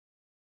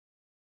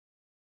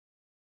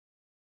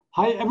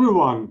Hi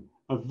everyone,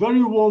 a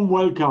very warm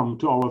welcome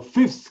to our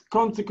fifth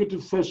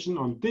consecutive session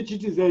on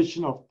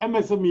digitization of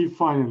MSME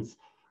finance,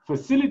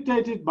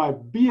 facilitated by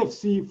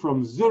BFC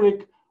from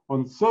Zurich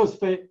on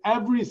Thursday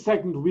every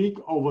second week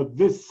over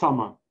this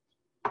summer.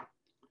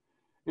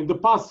 In the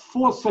past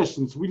 4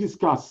 sessions, we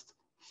discussed,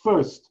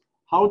 first,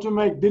 how to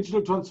make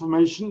digital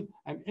transformation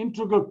an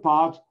integral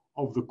part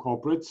of the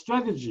corporate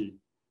strategy.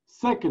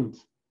 Second,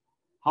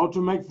 how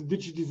to make the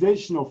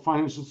digitization of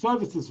financial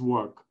services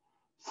work.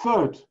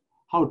 Third,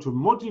 how to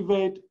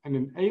motivate and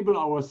enable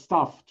our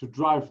staff to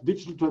drive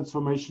digital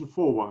transformation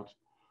forward.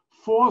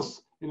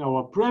 Fourth, in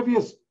our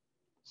previous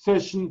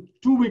session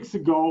 2 weeks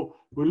ago,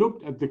 we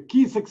looked at the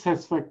key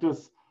success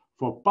factors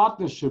for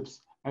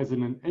partnerships as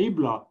an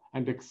enabler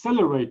and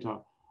accelerator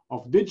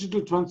of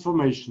digital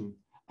transformation.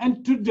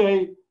 And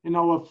today, in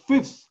our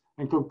fifth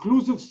and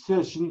conclusive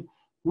session,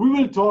 we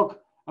will talk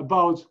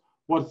about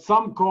what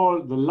some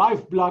call the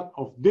lifeblood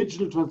of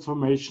digital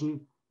transformation,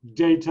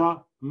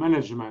 data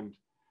management.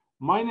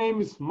 My name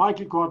is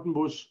Michael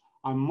Kortenbusch.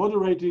 I'm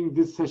moderating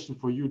this session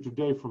for you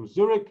today from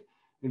Zurich.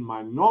 In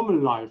my normal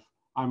life,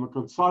 I'm a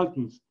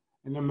consultant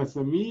in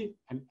MSME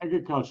and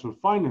agricultural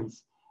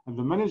finance and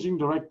the managing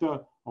director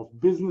of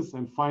Business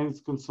and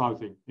Finance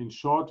Consulting, in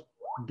short,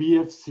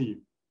 BFC.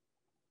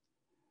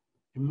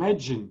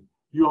 Imagine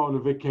you are on a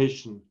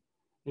vacation,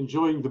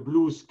 enjoying the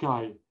blue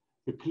sky,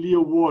 the clear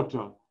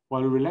water,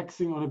 while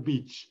relaxing on a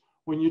beach,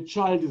 when your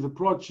child is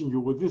approaching you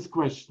with this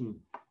question: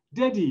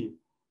 Daddy,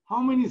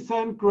 how many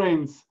sand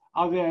grains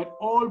are there at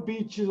all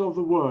beaches of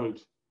the world?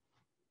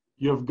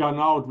 You have gone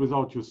out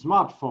without your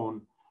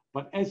smartphone,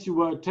 but as you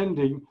were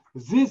attending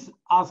this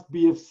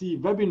AskBFC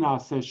webinar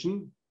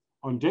session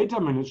on data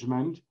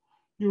management,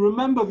 you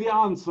remember the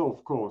answer,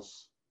 of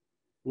course.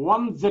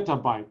 1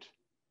 zettabyte.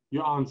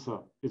 Your answer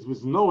is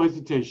with no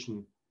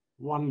hesitation.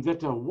 1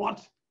 zetta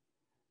what?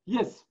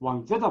 Yes,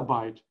 1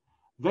 zettabyte.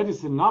 That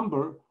is a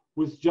number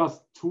with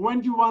just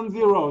 21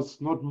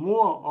 zeros, not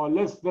more or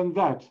less than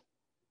that.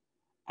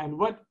 And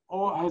what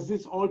has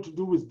this all to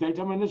do with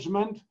data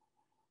management?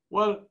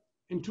 Well,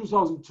 in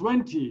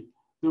 2020,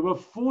 there were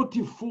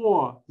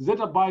 44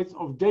 zettabytes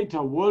of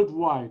data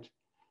worldwide.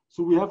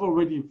 So we have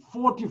already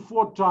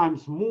 44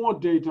 times more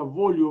data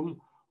volume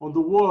on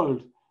the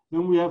world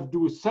than we have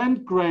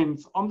sand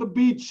grains on the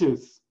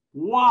beaches.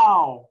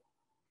 Wow!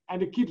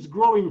 And it keeps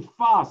growing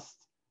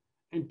fast.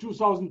 In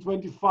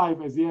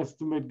 2025, as the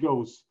estimate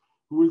goes,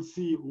 we will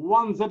see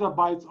 1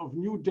 zettabyte of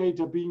new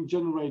data being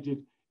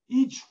generated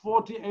each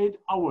 48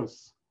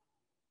 hours.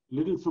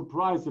 Little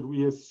surprised that we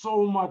hear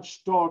so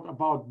much talk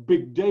about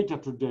big data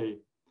today.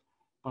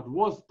 But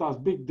what does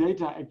big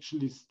data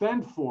actually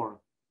stand for?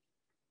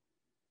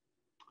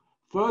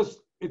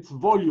 First, it's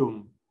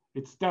volume.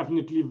 It's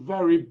definitely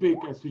very big,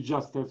 as we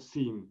just have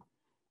seen.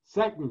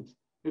 Second,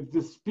 it's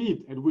the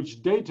speed at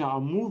which data are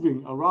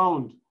moving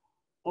around,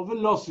 or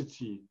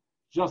velocity.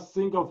 Just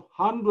think of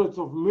hundreds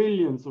of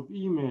millions of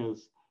emails,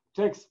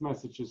 text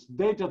messages,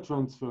 data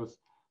transfers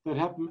that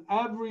happen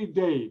every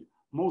day,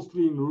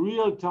 mostly in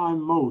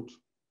real-time mode.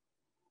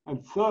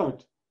 And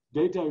third,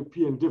 data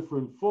appear in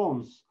different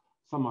forms.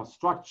 Some are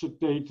structured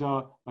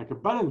data, like a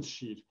balance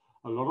sheet.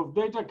 A lot of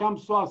data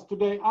comes to us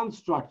today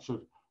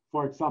unstructured,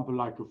 for example,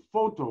 like a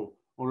photo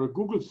or a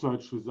Google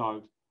search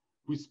result.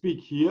 We speak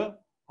here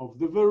of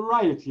the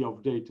variety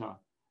of data.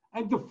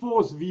 And the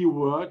fourth V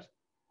word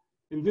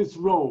in this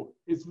row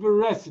is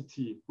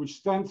veracity, which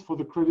stands for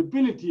the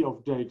credibility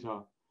of data.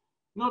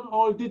 Not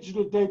all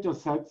digital data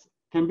sets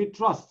can be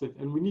trusted,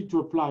 and we need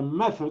to apply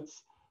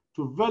methods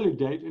to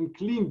validate and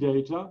clean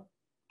data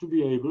to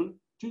be able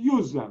to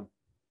use them.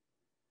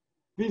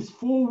 These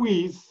 4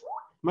 V's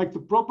make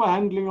the proper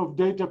handling of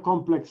data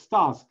complex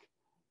task,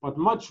 but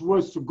much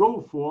worse to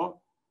go for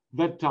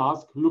that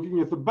task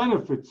looking at the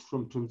benefits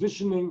from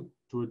transitioning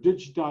to a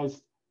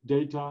digitized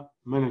data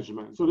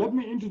management. So let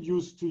me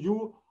introduce to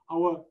you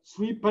our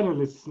 3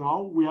 panelists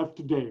now we have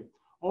today,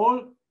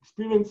 all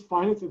experienced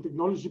finance and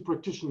technology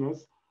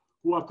practitioners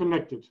who are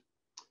connected.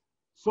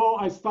 So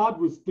I start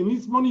with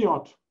Denise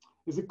Moniot,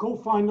 is a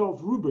co-founder of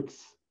Rubix,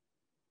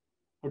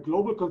 a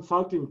global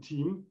consulting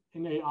team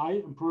in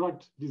AI and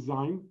product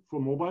design for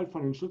mobile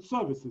financial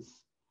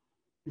services.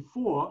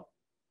 Before,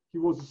 he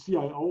was a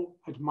CIO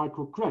at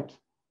Microcred,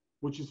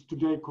 which is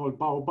today called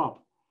Baobab,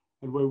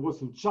 and where he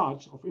was in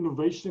charge of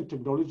innovation and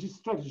technology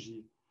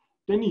strategy.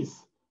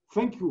 Denise,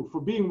 thank you for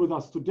being with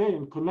us today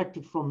and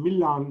connected from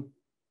Milan.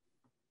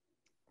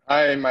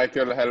 Hi,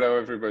 Michael. Hello,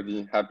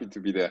 everybody. Happy to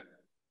be there.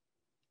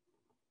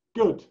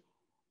 Good.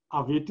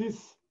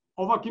 Avetis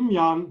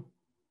Ovakimyan,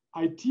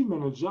 IT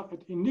manager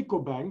at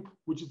Inico Bank,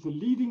 which is a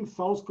leading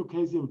South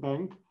Caucasian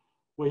bank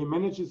where he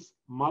manages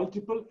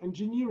multiple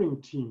engineering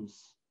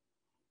teams.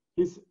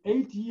 His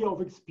 8 years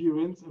of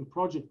experience in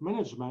project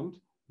management,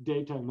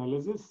 data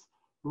analysis,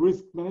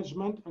 risk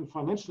management, and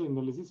financial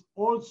analysis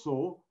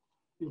also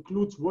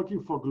includes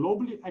working for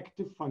globally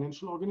active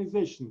financial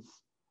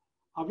organizations.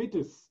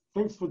 Avetis,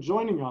 thanks for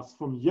joining us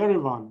from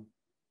Yerevan.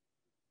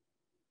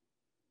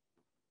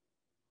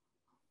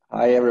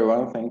 Hi,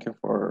 everyone. Thank you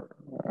for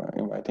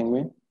inviting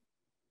me.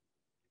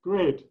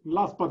 Great.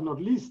 Last but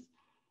not least,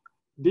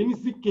 Denis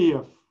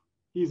Zikeyev.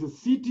 He's a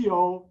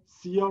CTO,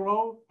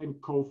 CRO,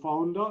 and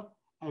co-founder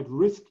at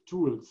Risk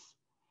Tools,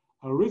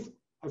 a risk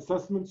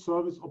assessment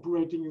service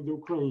operating in the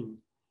Ukraine.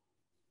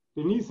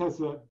 Denis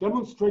has a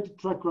demonstrated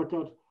track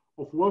record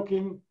of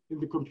working in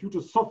the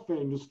computer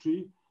software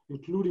industry,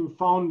 including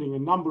founding a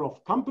number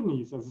of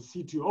companies as a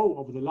CTO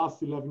over the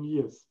last 11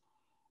 years.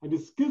 And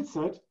his skill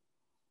set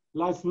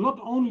lies not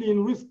only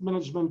in risk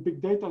management,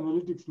 big data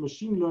analytics,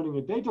 machine learning,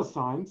 and data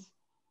science.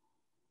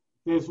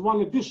 There's one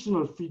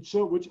additional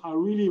feature which I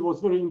really was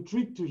very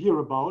intrigued to hear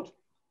about.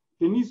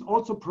 Denis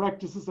also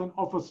practices and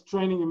offers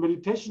training in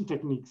meditation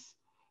techniques.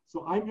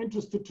 So I'm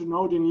interested to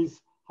know,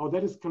 Denis, how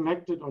that is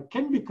connected or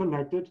can be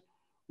connected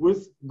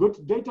with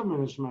good data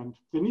management.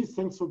 Denis,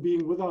 thanks for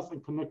being with us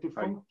and connected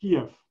from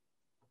Kiev.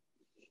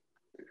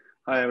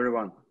 Hi,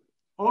 everyone.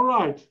 All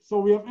right, so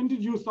we have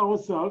introduced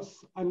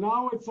ourselves, and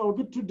now it's our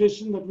good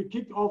tradition that we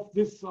kick off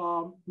this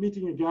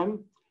meeting again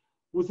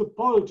with a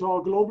poll to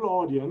our global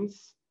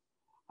audience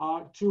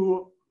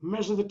to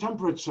measure the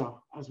temperature,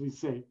 as we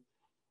say.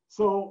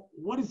 So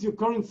what is your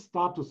current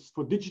status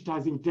for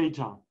digitizing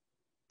data?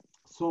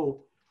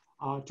 So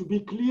to be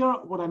clear,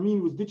 what I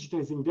mean with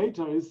digitizing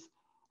data is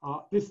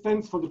this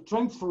stands for the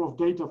transfer of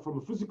data from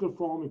a physical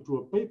form into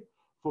a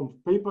from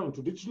paper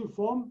into digital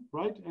form,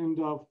 right? And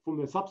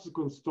from the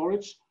subsequent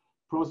storage,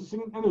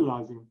 processing and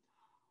analyzing.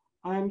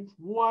 And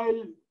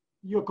while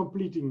you're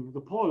completing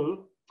the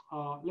poll,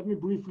 let me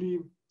briefly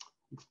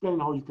explain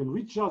how you can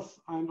reach us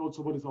and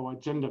also what is our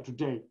agenda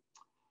today.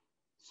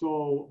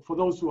 So for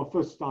those who are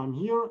first time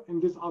here in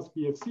this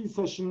AskBFC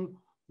session,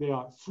 there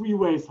are 3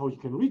 ways how you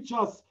can reach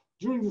us.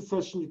 During the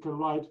session, you can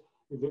write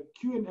in the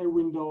Q&A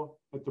window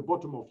at the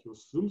bottom of your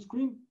Zoom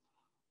screen.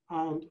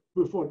 And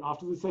before and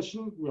after the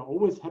session, we are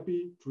always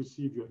happy to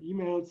receive your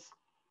emails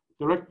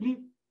directly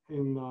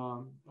in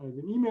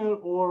an email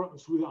or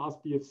through the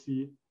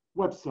AskBFC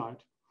website.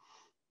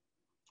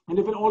 And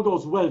if it all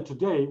goes well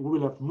today, we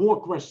will have more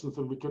questions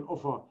than we can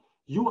offer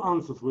you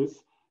answers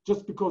with,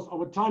 just because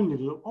our time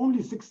limit is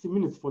only 60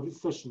 minutes for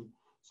this session.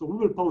 So we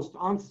will post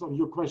answers on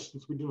your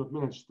questions we do not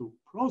manage to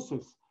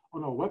process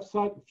on our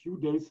website a few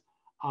days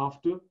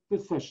after the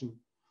session.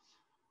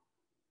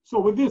 So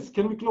with this,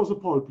 can we close the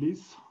poll,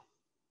 please?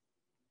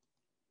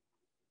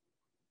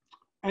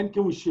 And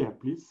can we share,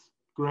 please?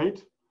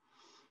 Great.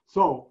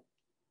 So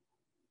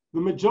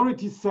the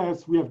majority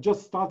says we have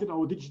just started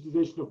our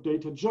digitization of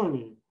data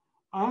journey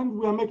and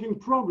we are making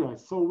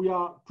progress. So we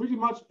are pretty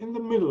much in the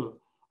middle.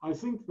 I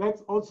think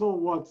that's also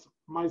what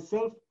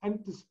myself and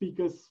the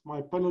speakers,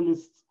 my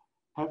panelists,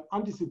 have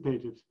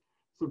anticipated.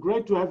 So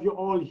great to have you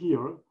all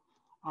here.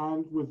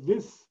 And with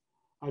this,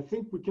 I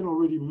think we can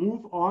already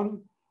move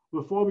on.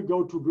 Before we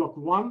go to block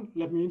 1,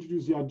 let me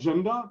introduce the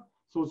agenda.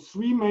 So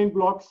 3 main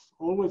blocks,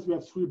 always we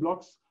have 3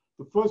 blocks.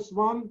 The first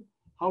one,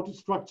 how to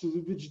structure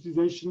the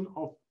digitization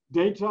of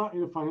data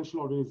in a financial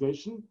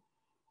organization.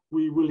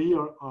 We will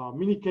hear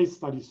mini case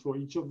studies for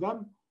each of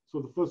them.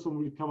 So the first one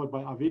will be covered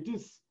by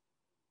Avetis.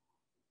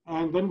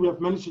 And then we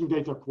have managing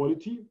data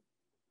quality.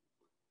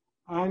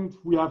 And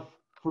we have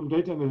from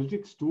data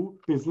analytics to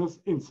business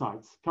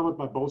insights, covered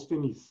by both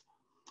Denis.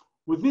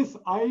 With this,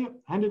 I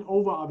handed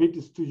over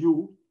Avetis to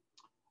you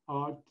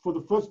for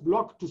the first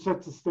block to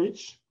set the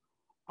stage.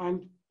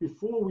 And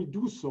before we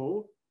do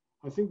so,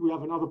 I think we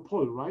have another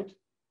poll, right?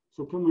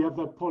 So can we have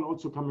that poll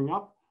also coming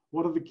up?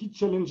 What are the key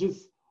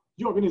challenges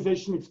your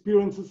organization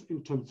experiences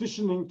in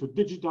transitioning to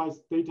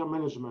digitized data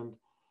management?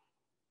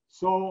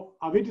 So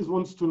Avetis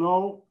wants to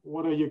know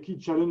what are your key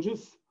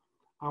challenges.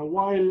 And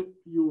while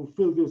you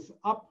fill this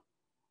up,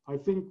 I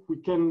think we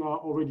can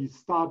already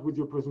start with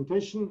your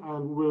presentation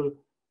and we will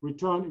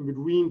return in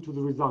between to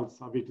the results,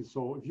 Avetis.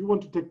 So if you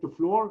want to take the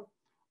floor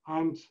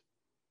and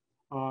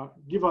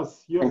give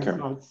us your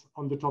insights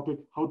on the topic,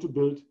 how to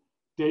build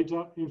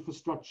data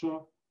infrastructure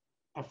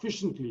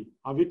efficiently.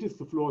 Avetis,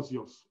 the floor is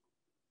yours.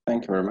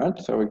 Thank you very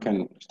much. So we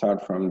can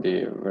start from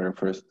the very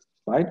first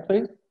slide,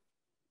 please.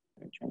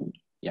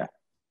 Yeah.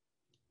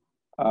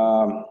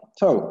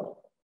 So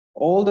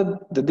all the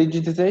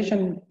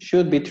digitization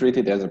should be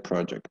treated as a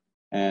project.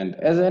 And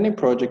as any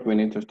project, we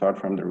need to start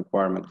from the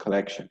requirement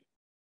collection.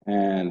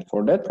 And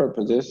for that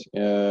purposes,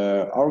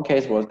 our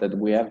case was that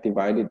we have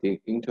divided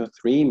it into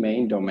 3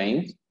 main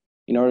domains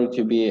in order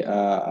to be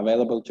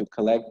available to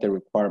collect the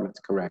requirements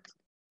correctly.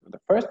 The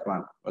first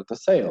one was the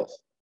sales,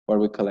 where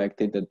we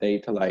collected the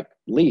data like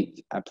leads,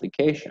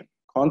 application,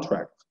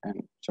 contracts,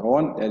 and so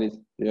on. That is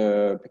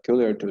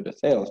peculiar to the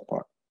sales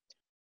part.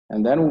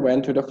 And then we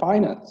went to the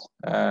finance.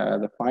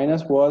 The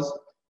finance was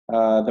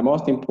the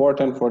most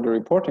important for the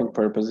reporting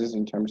purposes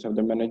in terms of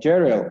the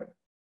managerial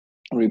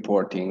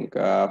reporting,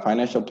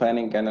 financial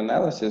planning and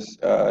analysis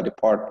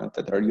department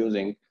that are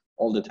using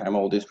all the time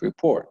all this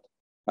report.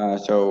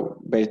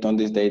 So based on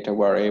this data,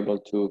 we're able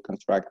to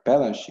construct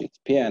balance sheets,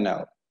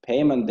 P&L,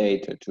 payment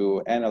data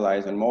to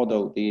analyze and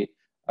model the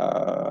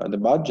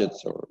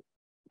budgets or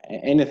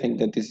anything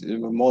that is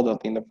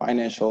modeled in the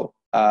financial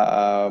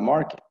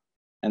market.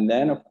 And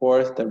then, of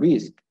course, the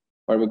risk.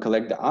 where we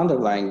collect the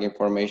underlying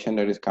information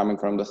that is coming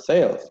from the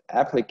sales,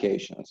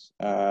 applications,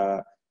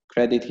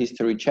 credit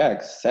history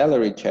checks,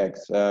 salary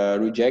checks,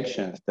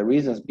 rejections, the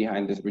reasons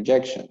behind these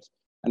rejections,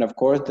 and of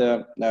course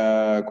the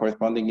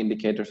corresponding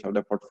indicators of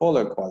the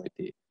portfolio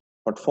quality,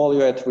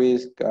 portfolio at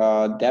risk,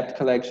 debt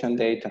collection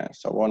data, and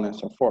so on and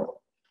so forth.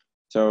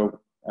 So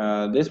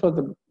this was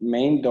the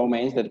main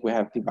domains that we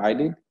have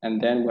divided, and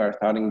then we are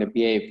starting the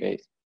BA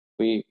phase,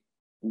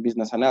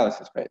 business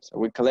analysis phase. So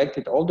we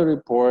collected all the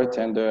reports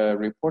and the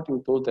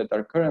reporting tools that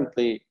are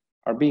currently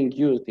being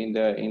used in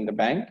the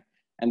bank,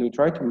 and we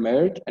try to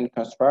merge and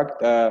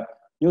construct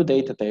new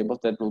data tables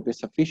that will be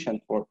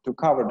sufficient to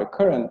cover the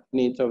current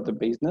needs of the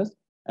business,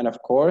 and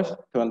of course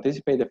to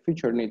anticipate the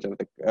future needs of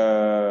the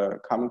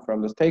coming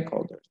from the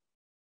stakeholders.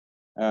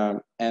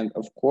 And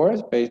of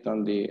course, based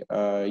on the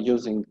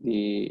using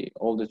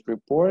all this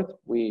report,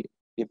 we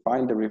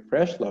define the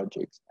refresh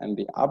logics and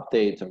the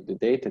updates of the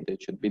data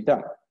that should be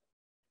done.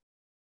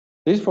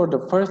 This for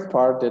the first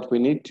part that we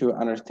need to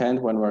understand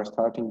when we're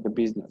starting the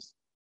business,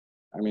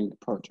 the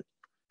project.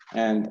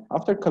 And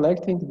after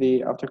collecting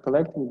the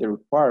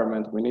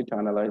requirement, we need to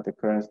analyze the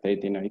current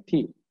state in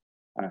IT.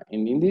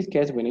 And in this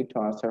case, we need to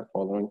answer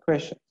following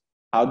questions: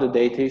 how the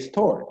data is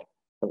stored.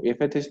 So if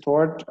it is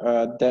stored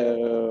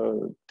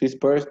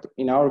dispersed,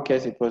 in our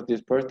case, it was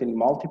dispersed in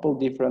multiple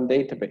different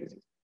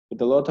databases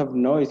with a lot of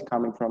noise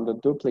coming from the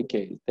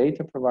duplicates,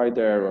 data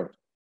provider errors,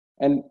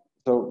 and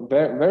so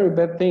very, very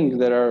bad things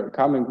that are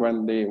coming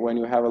when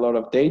you have a lot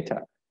of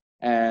data.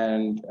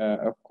 And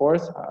of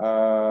course,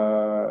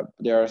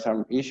 there are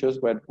some issues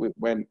when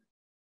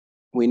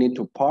we need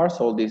to parse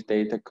all this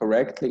data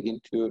correctly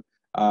into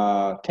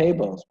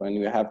tables when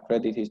you have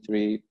credit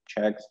history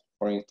checks,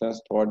 for instance,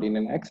 stored in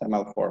an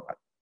XML format.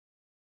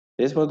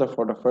 This was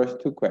for the first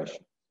two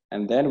questions.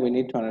 And then we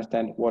need to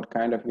understand what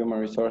kind of human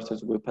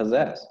resources we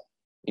possess.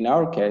 In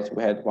our case,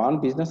 we had one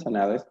business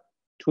analyst,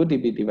 2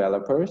 DB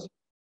developers,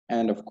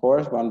 and of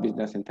course, one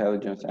business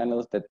intelligence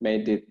analyst that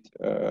made it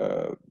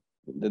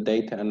the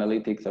data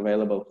analytics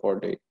available for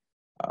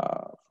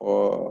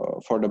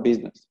the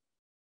business.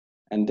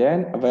 And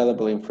then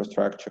available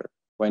infrastructure.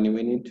 When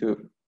we need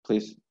to,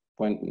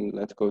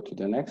 let's go to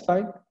the next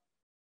slide.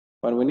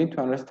 When we need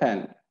to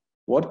understand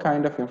what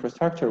kind of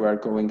infrastructure we are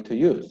going to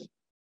use.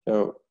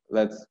 So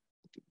let's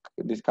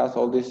discuss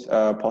all these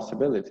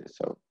possibilities.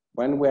 So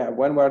when we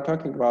are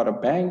talking about a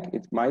bank,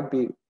 it might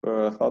be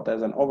thought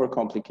as an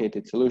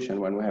overcomplicated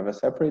solution when we have a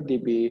separate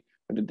DB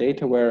with a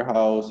data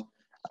warehouse.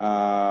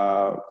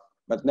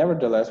 But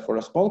nevertheless, for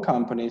the small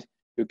companies,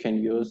 you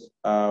can use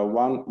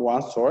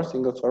one source,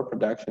 single source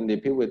production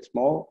DB with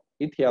small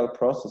ETL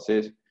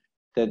processes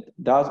that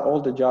does all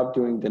the job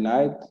during the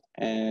night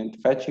and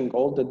fetching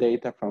all the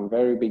data from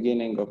very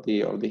beginning of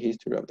the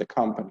history of the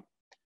company.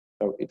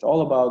 So it's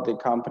all about the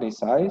company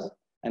size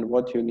and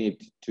what you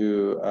need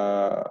to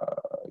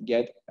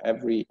get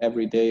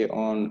every day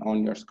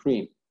on your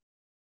screen.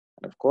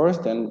 And of course,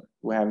 then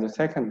we have the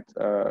second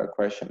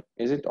question: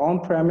 is it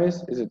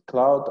on-premise, is it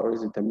cloud, or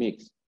is it a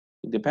mix?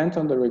 It depends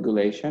on the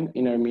regulation.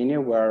 In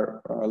Armenia, we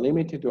are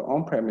limited to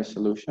on-premise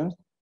solutions.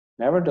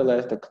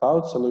 Nevertheless, the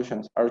cloud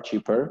solutions are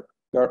cheaper.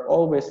 You are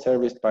always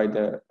serviced by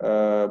the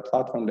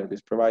platform that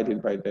is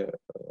provided by the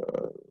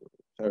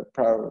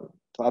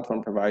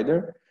platform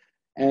provider,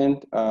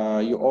 and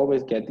you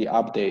always get the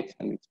updates,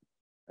 and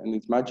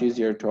it's much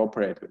easier to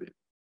operate with it.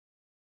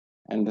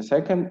 And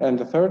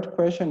the third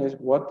question is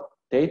what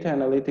data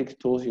analytics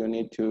tools you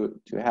need to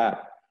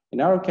have. In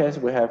our case,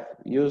 we have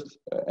used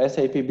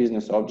SAP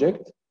Business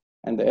Objects,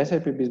 and the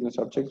SAP Business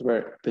Objects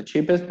were the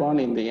cheapest one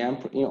in the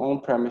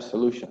on-premise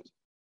solutions.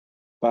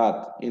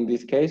 But in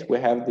this case, we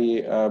have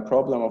the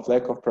problem of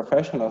lack of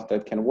professionals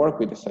that can work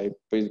with the SAP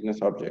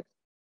Business Objects.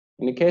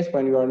 In the case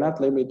when you are not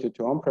limited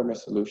to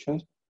on-premise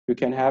solutions, you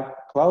can have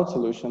cloud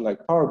solution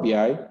like Power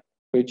BI,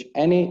 which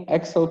any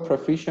Excel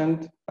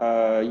proficient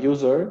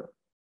user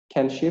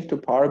can shift to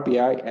Power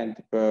BI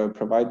and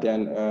provide the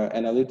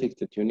analytics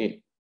that you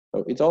need.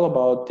 So it's all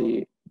about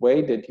the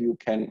way that you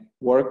can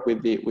work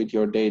with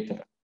your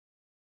data.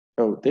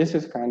 So this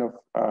is kind of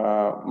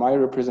my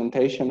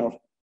representation of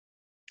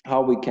how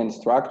we can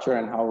structure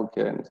and how we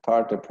can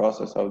start the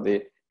process of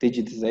the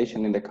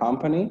digitization in the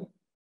company.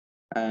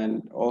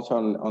 And also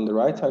on the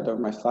right side of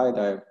my slide,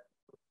 I've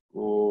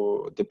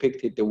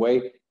depicted the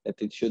way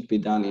that it should be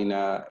done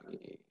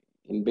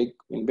in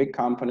big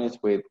companies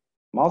with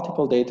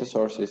multiple data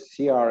sources,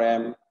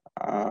 CRM,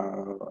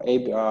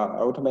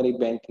 automatic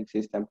banking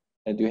system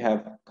that you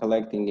have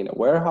collecting in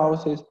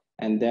warehouses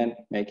and then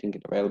making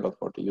it available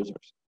for the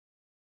users.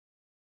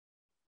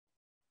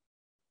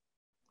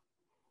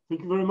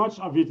 Thank you very much,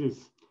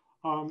 Avitis.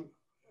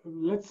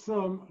 Let's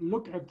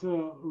look at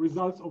the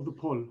results of the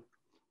poll,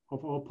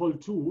 of our poll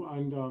 2,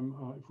 and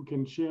if we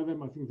can share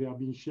them, I think they are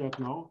being shared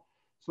now.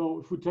 So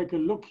if we take a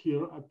look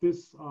here at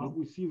this,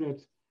 we see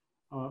that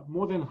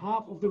more than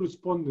half of the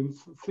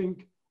respondents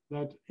think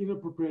that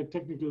inappropriate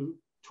technical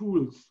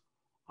tools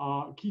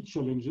are key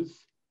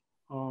challenges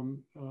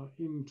in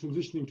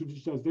transitioning to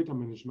digitized data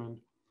management.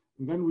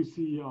 And then we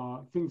see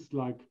things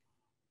like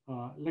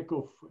lack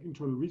of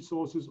internal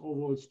resources,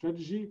 overall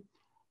strategy.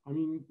 I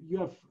mean, you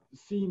have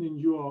seen in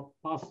your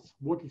past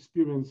work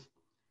experience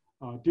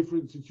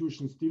different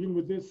institutions dealing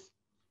with this,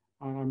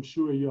 and I'm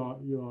sure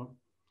you're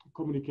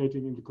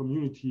communicating in the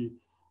community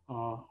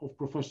of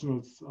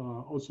professionals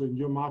also in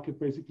your market,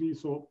 basically.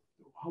 So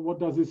what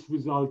does this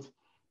result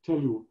tell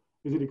you?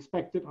 Is it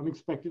expected,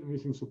 unexpected,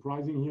 anything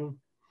surprising here?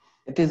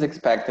 It is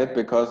expected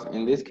because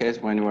in this case,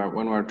 when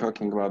we're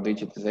talking about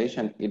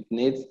digitization, it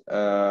needs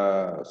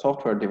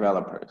software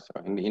developers.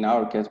 So in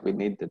our case, we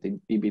need the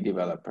DB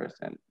developers,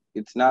 and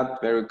it's not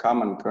very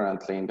common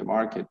currently in the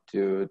market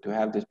to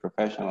have these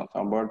professionals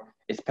on board,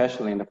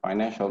 especially in the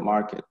financial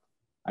market.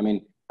 I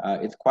mean,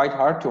 it's quite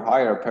hard to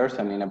hire a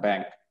person in a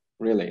bank.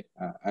 Really,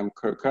 I'm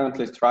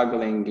currently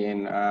struggling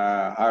in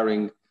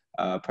hiring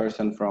a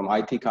person from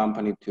IT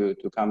company to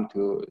come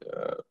to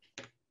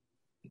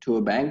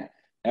a bank.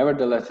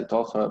 Nevertheless, it's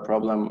also a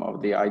problem of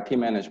the IT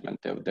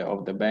management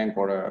of the bank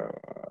or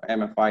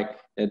MFI,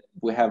 that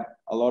we have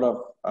a lot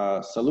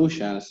of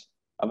solutions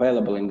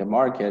available in the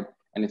market,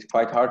 and it's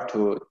quite hard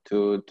to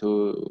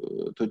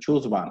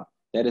choose one.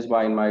 That is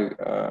why in my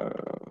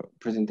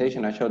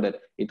presentation I showed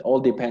that it all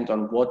depends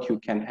on what you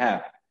can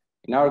have.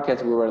 In our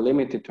case, we were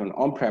limited to an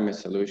on-premise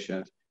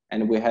solutions,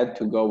 and we had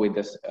to go with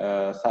this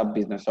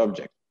sub-business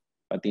object.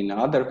 But in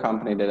other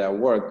company that I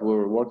worked, we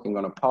were working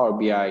on a Power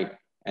BI,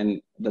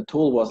 and the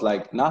tool was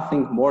like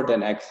nothing more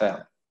than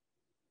Excel.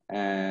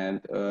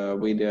 And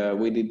with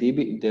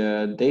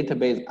the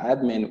database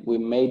admin, we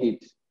made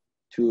it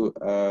to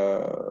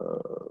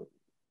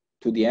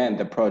the end,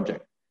 the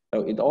project.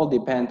 So it all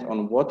depends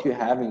on what you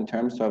have in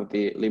terms of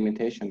the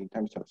limitation in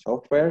terms of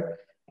software,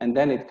 and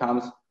then it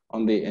comes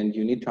on the, and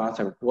you need to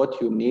answer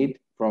what you need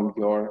from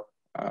your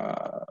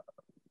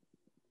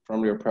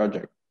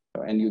project.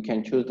 So, and you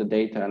can choose the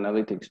data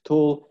analytics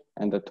tool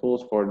and the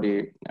tools for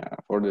the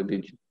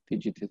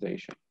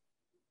digitization.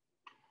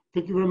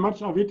 Thank you very much,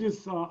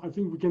 Avitis. I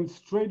think we can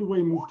straight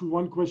away move to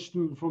one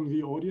question from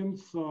the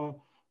audience,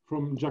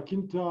 from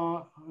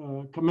Jacinta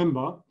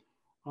Kamemba.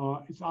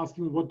 It's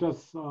asking, what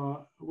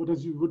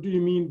do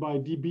you mean by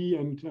DB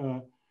and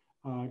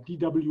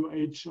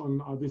DWH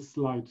on this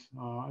slide?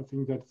 I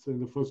think that's in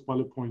the first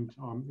bullet point.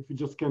 If you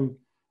just can.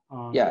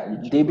 Yeah,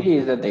 DB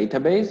is a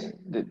database.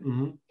 The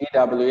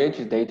DWH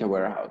is data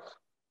warehouse.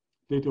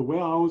 Data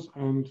warehouse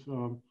and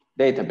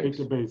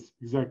database.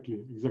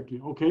 Exactly.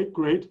 Okay,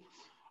 great.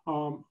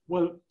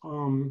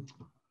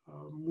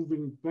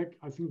 Moving back,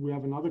 I think we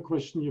have another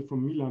question here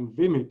from Milan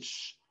Vemic.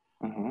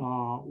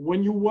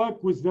 When you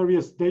work with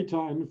various data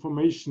and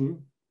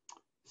information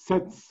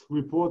sets,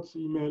 reports,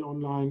 email,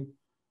 online,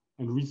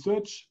 and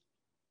research,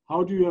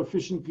 how do you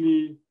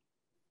efficiently,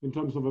 in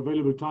terms of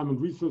available time and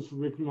resource,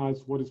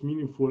 recognize what is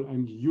meaningful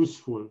and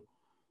useful?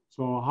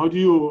 So how do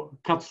you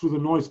cut through the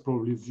noise,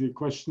 probably is the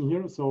question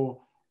here.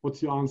 So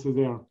what's your answer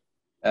there?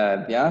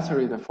 The answer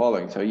is the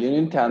following. So you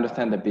need to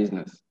understand the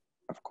business,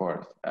 of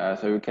course.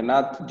 So you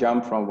cannot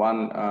jump from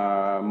one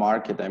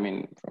market, I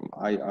mean, from,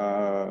 I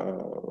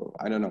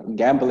don't know,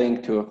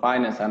 gambling to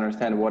finance,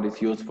 understand what is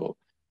useful.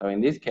 So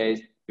in this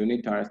case, you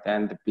need to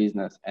understand the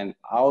business, and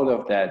out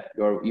of that,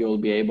 you'll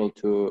be able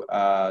to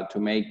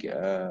make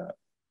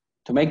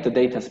the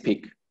data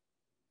speak.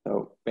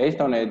 So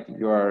based on it,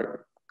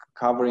 you're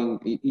covering,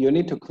 you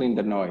need to clean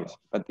the noise,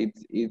 but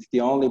it's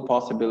the only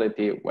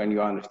possibility when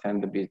you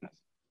understand the business.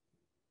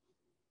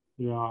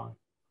 Yeah.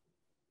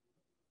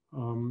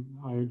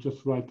 I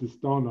just write this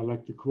down. I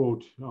like the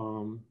quote.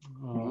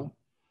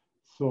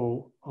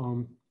 So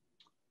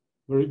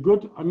very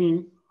good. I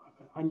mean,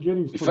 I'm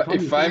getting.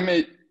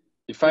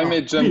 If I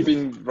may jump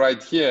in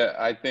right here,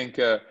 I think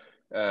the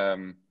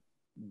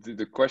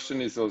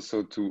question is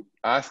also to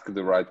ask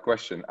the right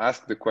question.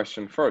 Ask the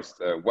question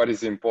first. What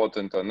is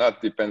important or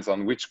not depends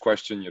on which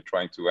question you're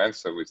trying to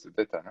answer with the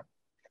data. Huh?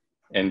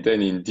 And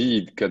then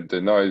indeed cut the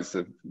noise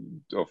of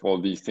all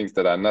these things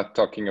that are not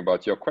talking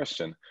about your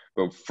question.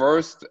 But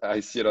first, I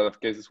see a lot of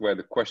cases where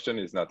the question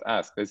is not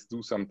asked. Let's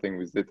do something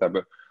with data.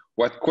 But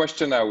what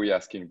question are we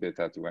asking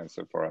data to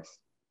answer for us?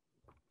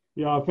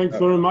 Yeah, thanks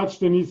very much,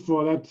 Denise,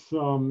 for that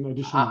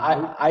addition.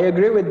 I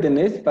agree with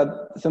Denise,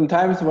 but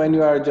sometimes when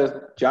you are just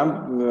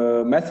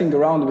messing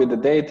around with the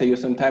data, you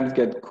sometimes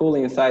get cool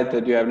insights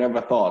that you have never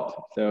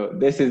thought. So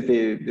this is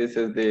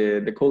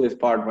the coolest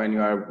part when you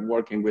are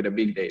working with a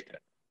big data.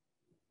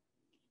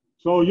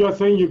 So you're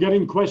saying you're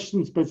getting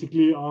questions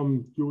basically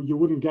you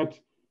wouldn't get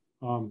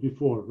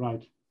before,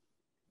 right?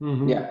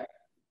 Yeah.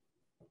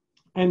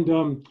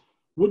 And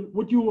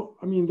would you,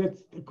 I mean,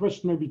 that's a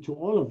question maybe to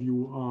all of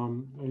you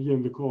here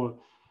in the call.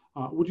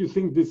 Would you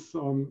think this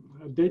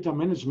data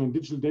management,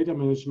 digital data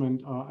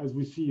management, as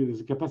we see,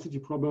 there's a capacity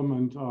problem,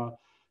 and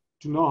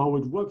to know how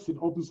it works, it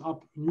opens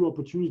up new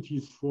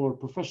opportunities for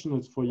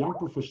professionals, for young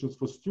professionals,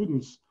 for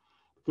students,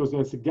 because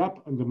there's a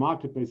gap in the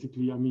market,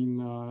 basically. I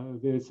mean,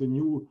 there's a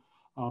new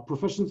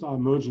professions are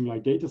emerging,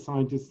 like data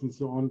scientists and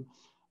so on.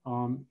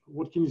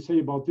 What can you say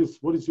about this?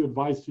 What is your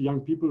advice to young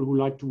people who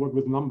like to work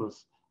with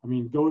numbers? I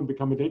mean, go and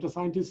become a data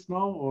scientist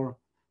now, or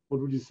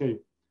what would you say,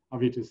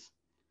 Avitis?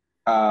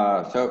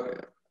 So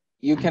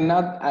you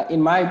cannot,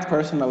 in my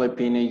personal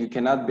opinion, you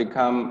cannot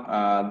become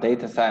a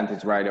data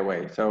scientist right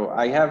away. So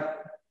I have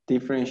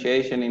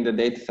differentiation in the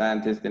data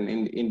scientist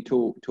in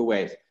two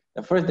ways.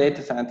 The first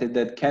data scientist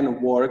that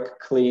can work,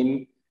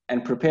 clean,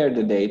 and prepare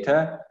the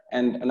data,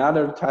 and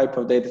another type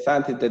of data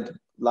scientist that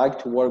like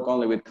to work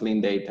only with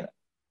clean data.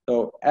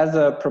 So as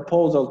a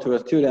proposal to a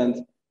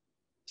student,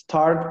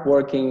 start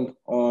working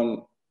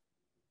on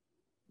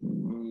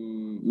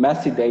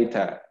messy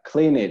data,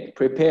 clean it,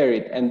 prepare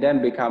it, and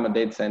then become a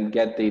data scientist,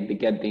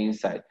 get the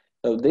insight.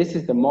 So this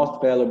is the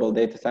most valuable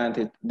data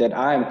scientist that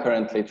I am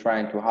currently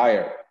trying to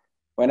hire.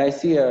 When I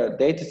see a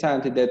data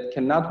scientist that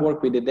cannot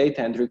work with the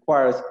data and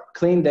requires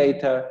clean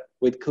data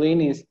with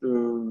clean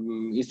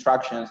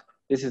instructions,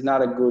 this is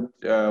not a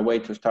good way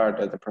to start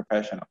as a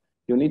professional.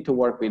 You need to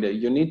work with it.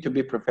 You need to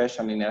be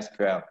professional in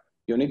SQL.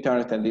 You need to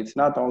understand it's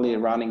not only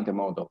running the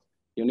model.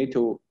 You need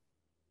to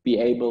be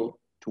able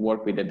to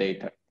work with the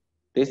data.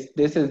 This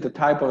is the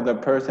type of the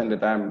person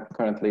that I'm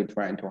currently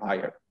trying to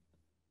hire.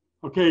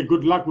 Okay,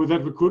 good luck with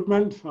that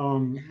recruitment.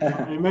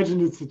 I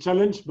imagine it's a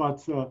challenge,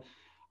 but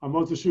I'm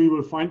also sure you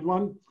will find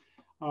one.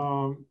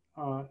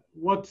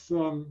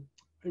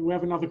 We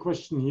have another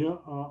question here,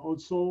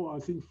 also, I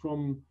think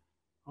from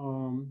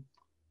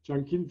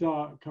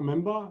Jankinta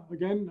Kamemba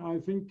again. I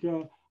think,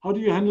 how do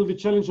you handle the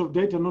challenge of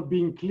data not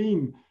being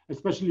clean,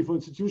 especially for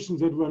institutions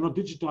that were not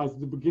digitized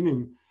at the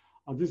beginning?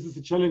 This is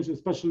a challenge,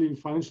 especially in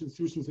financial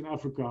institutions in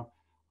Africa.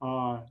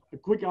 A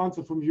quick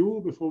answer from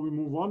you before we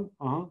move on.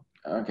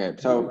 Okay,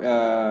 so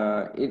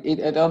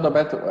it all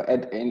depends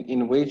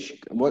in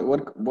which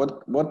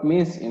what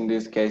means in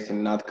this case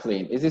in not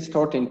clean. Is it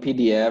stored in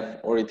PDF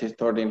or it is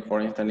stored in,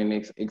 for instance, in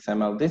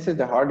XML? This is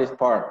the hardest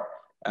part.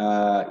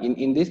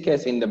 In this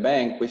case, in the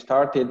bank,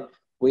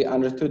 we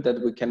understood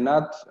that we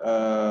cannot.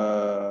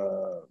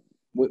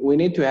 We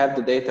need to have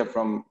the data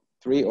from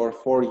 3 or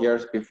 4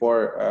 years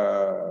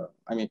before.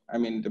 I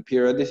mean, the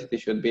periodicity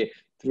should be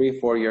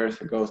 3-4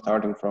 years ago,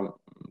 starting from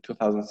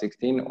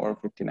 2016 or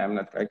 15.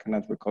 I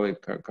cannot recall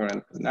it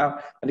current now,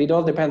 but it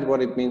all depends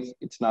what it means.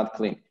 It's not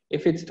clean.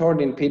 If it's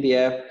stored in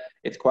PDF,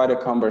 it's quite a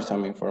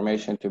cumbersome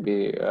information to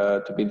be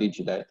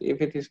digitized. If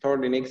it is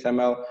stored in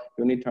XML,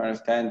 you need to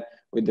understand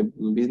with the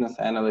business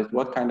analyst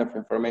what kind of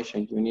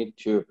information you need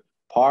to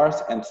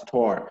parse and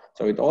store.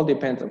 So it all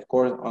depends, of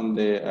course, on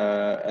the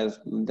as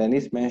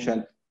Denise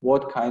mentioned,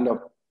 what kind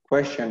of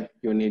question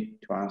you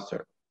need to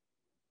answer.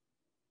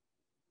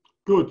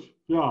 Good.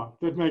 Yeah,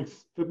 that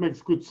makes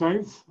good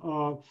sense.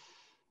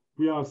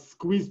 We are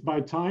squeezed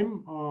by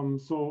time,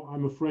 so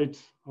I'm afraid,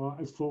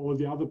 as for all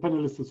the other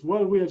panelists as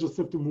well, we just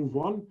have to move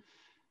on.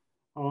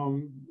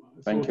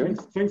 Thank you.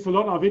 Thanks a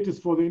lot, Arvitis,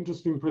 for the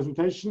interesting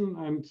presentation,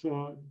 and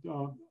a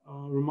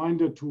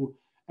reminder to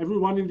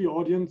everyone in the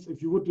audience,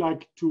 if you would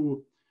like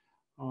to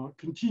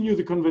continue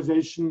the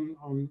conversation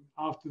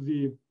after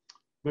the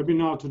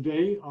webinar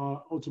today,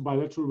 also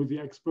bilateral with the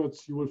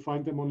experts, you will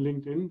find them on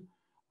LinkedIn,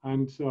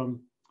 and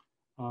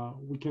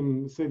we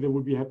can say they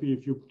will be happy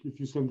if you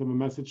send them a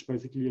message,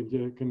 basically, and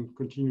you can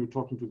continue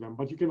talking to them.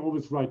 But you can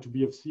always write to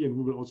BFC, and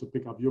we will also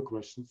pick up your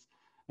questions.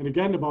 And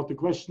again, about the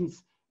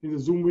questions in the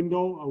Zoom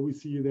window, we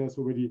see there's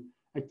already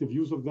active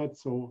use of that.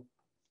 So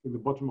in the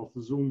bottom of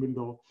the Zoom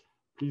window,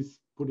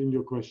 please put in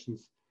your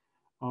questions.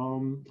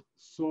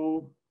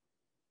 So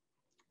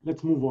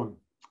let's move on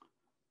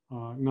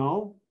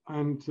now.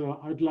 And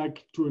I'd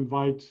like to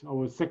invite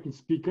our second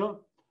speaker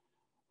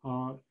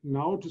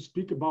now to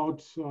speak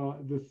about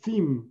the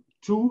theme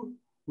 2,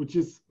 which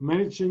is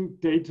managing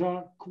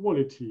data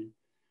quality,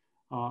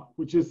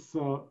 which is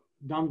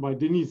done by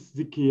Denise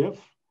Zikiev.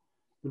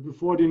 But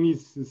before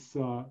Denise is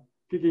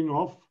kicking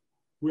off,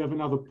 we have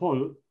another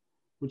poll,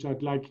 which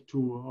I'd like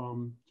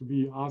to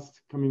be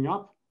asked coming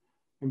up.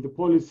 And the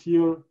poll is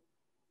here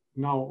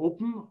now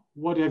open.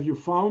 What have you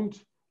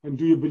found? And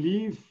do you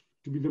believe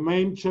to be the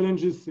main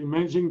challenges in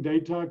managing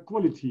data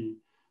quality?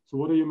 So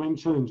what are your main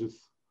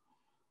challenges?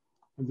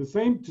 And the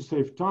same, to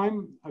save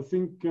time, I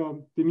think,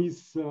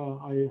 Denise,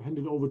 I hand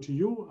it over to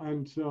you,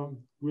 and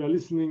we are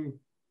listening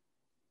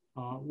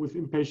with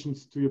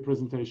impatience to your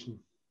presentation.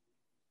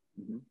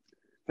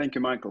 Thank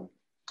you, Michael.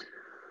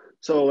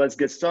 So let's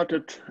get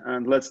started,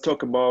 and let's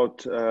talk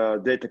about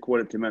data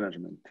quality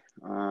management.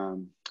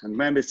 And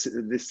maybe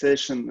this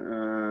session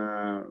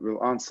will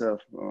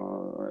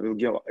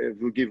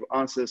give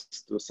answers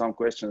to some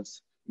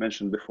questions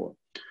mentioned before.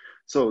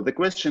 So the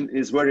question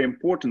is very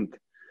important,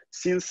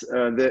 since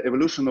the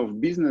evolution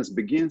of business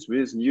begins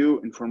with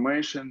new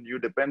information, new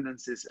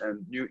dependencies,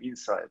 and new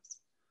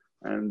insights.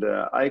 And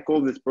I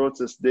call this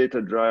process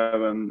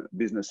data-driven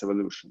business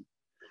evolution.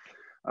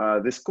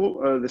 This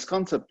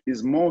concept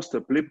is most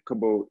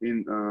applicable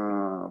in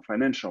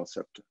financial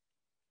sector.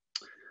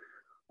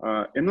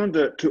 In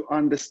order to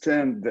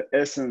understand the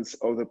essence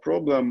of the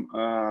problem,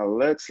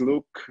 let's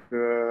look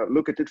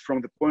at it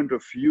from the point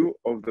of view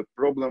of the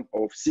problem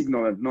of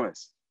signal and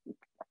noise.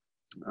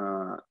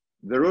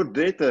 The raw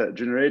data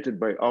generated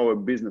by our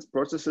business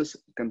processes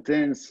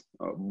contains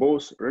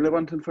both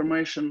relevant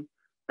information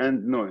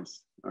and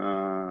noise.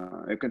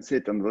 You can see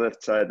it on the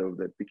left side of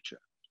the picture.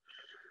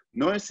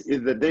 Noise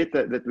is the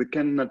data that we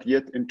cannot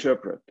yet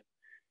interpret.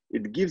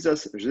 It gives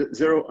us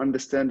zero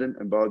understanding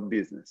about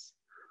business.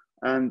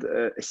 And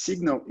a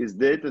signal is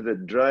data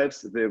that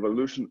drives the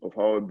evolution of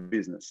our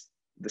business.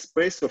 The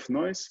space of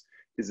noise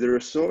is the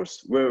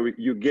resource where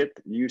you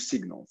get new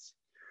signals.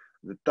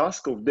 The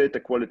task of data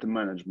quality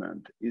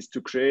management is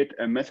to create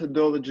a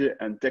methodology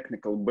and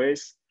technical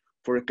base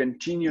for a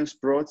continuous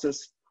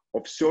process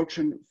of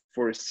searching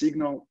for a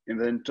signal in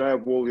the entire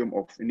volume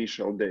of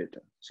initial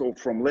data. So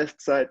from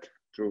left side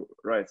to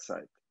right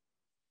side.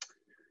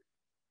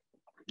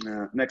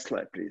 Next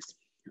slide, please.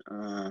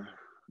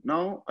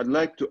 Now I'd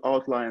like to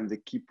outline the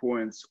key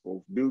points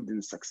of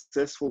building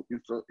successful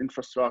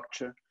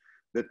infrastructure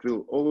that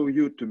will allow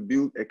you to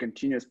build a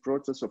continuous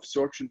process of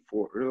searching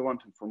for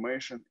relevant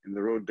information in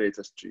the raw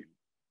data stream.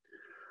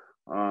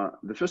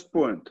 The first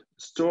point,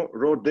 store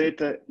raw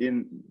data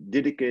in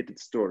dedicated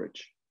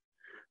storage.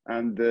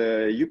 And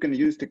you can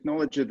use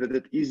technology that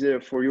is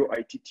easier for your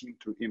IT team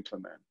to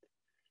implement.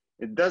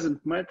 It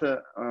doesn't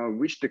matter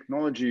which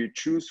technology you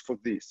choose for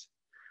this.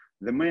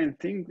 The main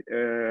thing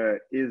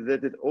is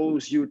that it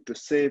allows you to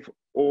save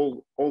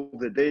all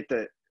the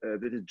data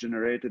that is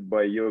generated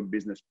by your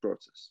business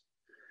process.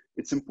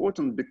 It's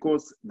important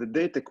because the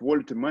data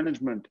quality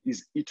management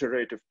is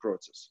iterative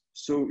process.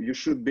 So you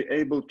should be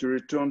able to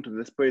return to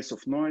the space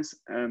of noise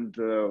and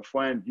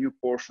find new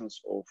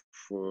portions of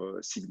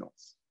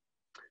signals.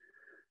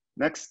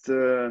 Next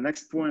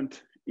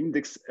point,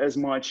 index as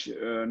much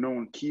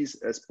known keys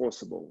as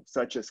possible,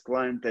 such as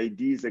client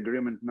IDs,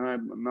 agreement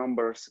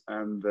numbers,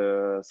 and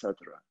etc.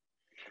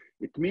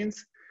 It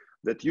means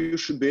that you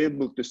should be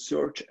able to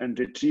search and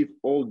retrieve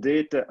all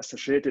data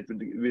associated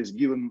with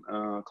given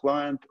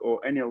client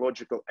or any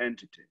logical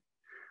entity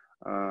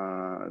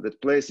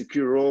that plays a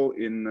key role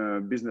in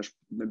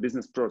the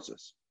business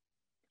process.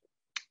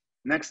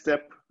 Next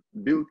step,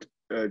 build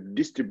a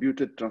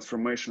distributed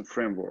transformation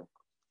framework.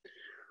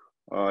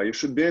 You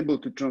should be able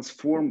to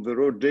transform the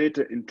raw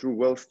data into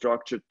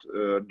well-structured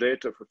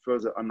data for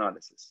further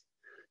analysis.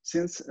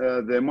 Since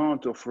the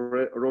amount of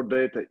raw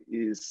data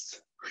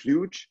is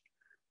huge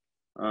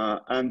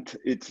and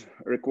it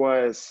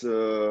requires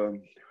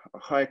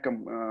high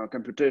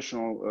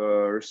computational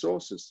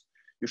resources,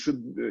 you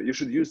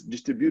should use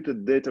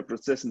distributed data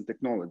processing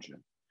technology.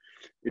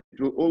 It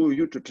will allow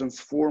you to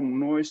transform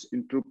noise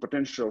into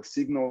potential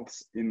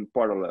signals in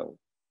parallel.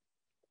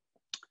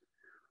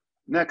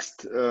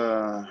 Next,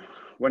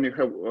 when you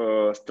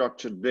have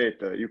structured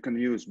data, you can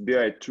use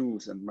BI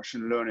tools and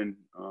machine learning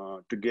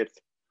to get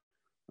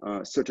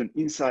certain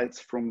insights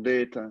from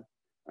data,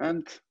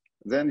 and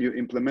then you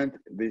implement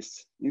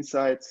these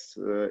insights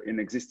in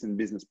existing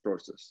business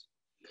process.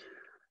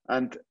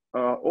 And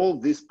all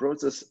this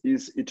process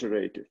is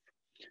iterative.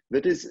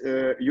 That is,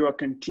 you are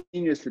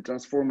continuously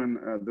transforming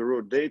the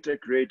raw data,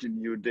 creating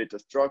new data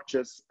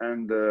structures,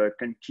 and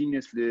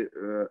continuously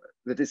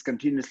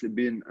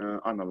being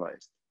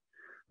analyzed.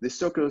 The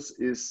circle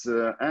is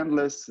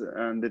endless,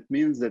 and it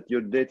means that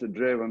your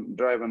data-driven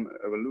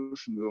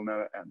evolution will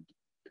never end.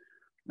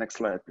 Next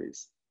slide,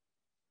 please.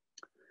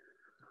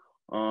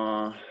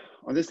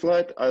 On this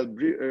slide, I'll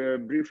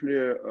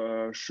briefly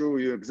show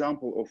you an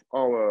example of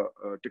our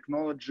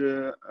technology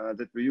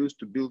that we use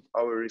to build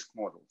our risk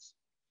models.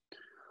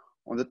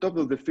 On the top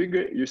of the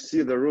figure, you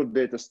see the raw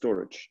data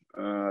storage,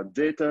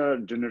 data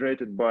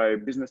generated by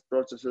business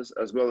processes,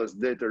 as well as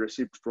data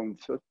received from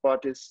third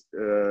parties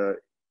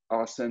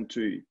are sent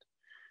to it.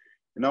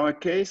 In our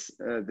case,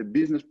 the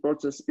business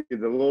process is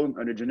the loan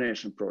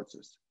origination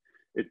process.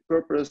 It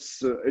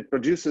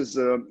produces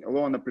a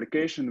loan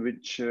application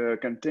which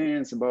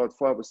contains about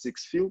 5 or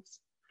 6 fields,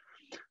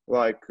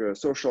 like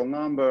social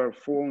number,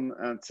 phone,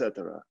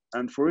 etc.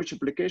 And for each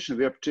application,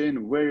 we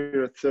obtain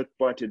various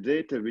third-party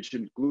data, which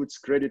includes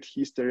credit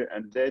history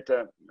and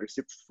data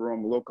received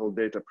from local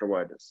data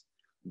providers.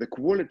 The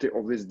quality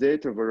of this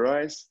data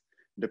varies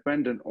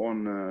depending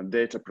on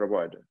data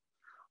provider.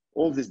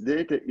 All this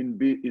data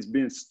is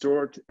being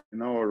stored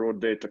in our raw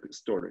data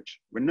storage.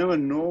 We never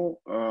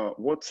know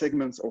what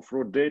segments of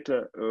raw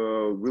data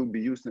we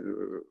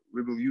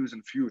will use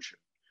in future.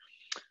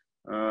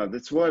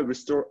 That's why we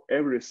store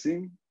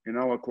everything in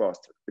our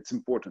cluster. It's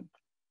important.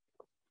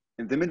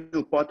 In the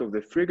middle part of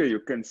the figure, you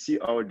can see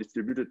our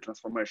distributed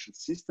transformation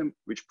system,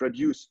 which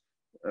produces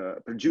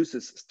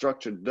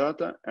structured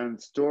data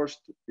and stores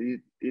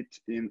it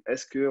in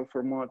SQL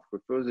format for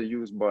further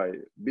use by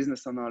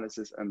business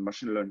analysis and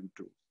machine learning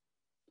tools.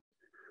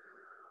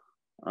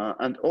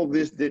 And all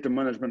this data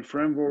management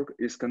framework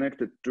is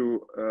connected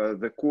to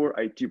the core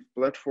IT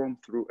platform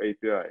through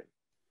API.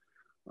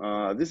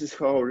 This is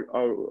how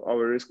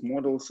our risk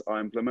models are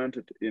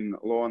implemented in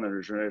loan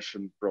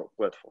origination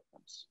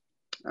platforms.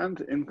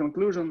 And in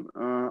conclusion,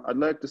 I'd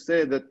like to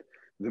say that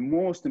the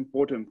most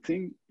important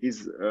thing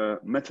is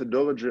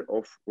methodology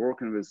of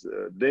working with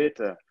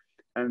data,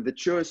 and the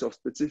choice of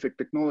specific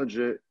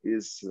technology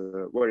is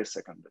very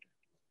secondary.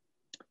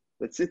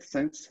 That's it,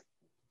 thanks.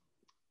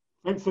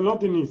 Thanks a lot,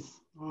 Denis.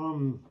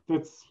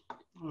 That's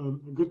a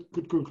good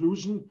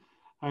conclusion,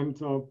 and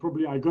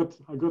probably I got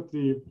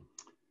the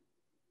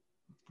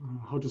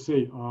how to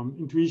say,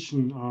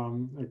 intuition,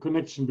 a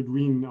connection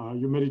between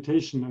your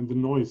meditation and the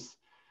noise.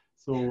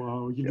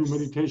 So you do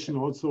meditation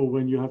also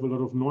when you have a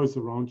lot of noise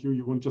around you.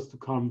 You want just to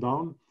calm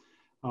down,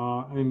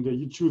 and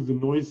you choose the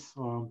noise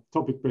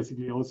topic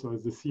basically also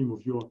as the theme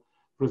of your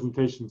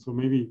presentation. So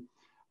maybe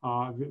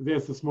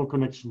there's a small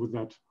connection with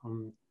that.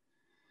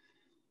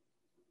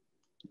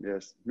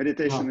 Yes,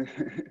 meditation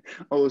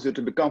allows you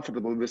to be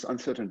comfortable with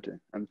uncertainty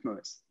and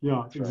noise.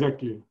 Yeah, That's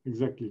exactly, right.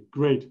 Exactly.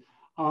 Great.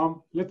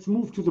 Let's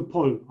move to the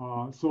poll.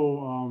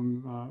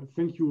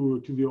 Thank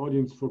you to the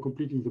audience for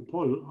completing the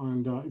poll.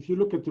 And if you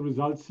look at the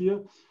results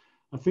here,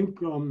 I think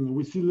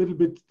we see a little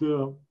bit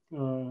the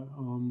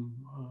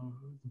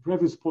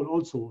previous poll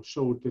also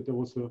showed that there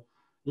was a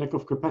lack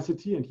of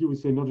capacity, and here we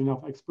say not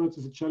enough experts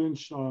is a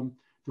challenge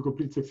to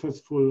complete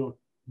successful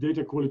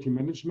data quality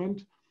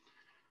management.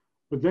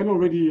 But then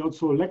already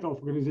also lack of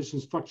organization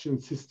structure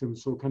and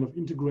systems, so kind of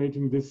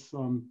integrating this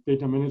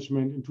data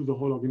management into the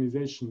whole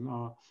organization.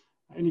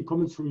 Any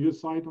comments from your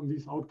side on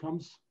these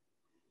outcomes?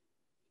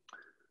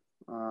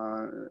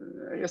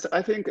 Yes,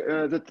 I think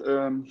that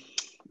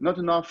not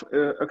enough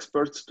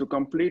experts to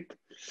complete.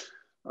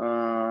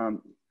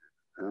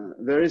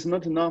 There is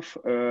not enough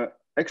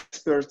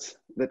experts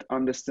that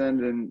understand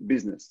in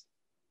business.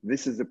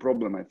 This is the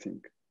problem, I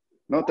think.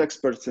 Not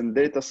experts in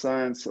data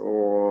science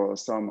or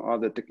some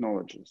other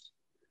technologies.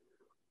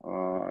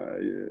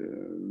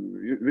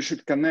 We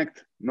should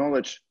connect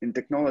knowledge in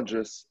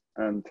technologies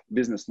and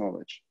business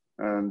knowledge.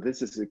 And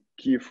this is a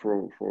key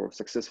for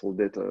successful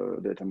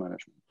data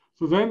management.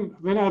 So then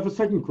I have a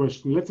second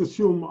question. Let's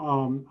assume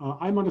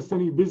I'm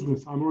understanding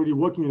business. I'm already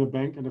working in a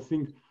bank, and I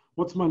think,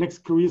 what's my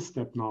next career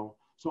step now?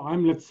 So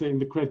I'm, let's say, in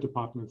the credit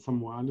department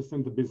somewhere. I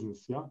understand the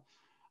business, yeah?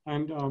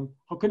 And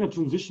how can I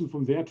transition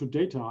from there to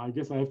data? I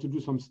guess I have to do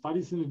some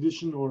studies in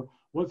addition, or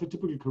what's a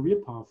typical career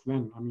path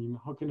then? I mean,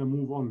 how can I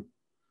move on?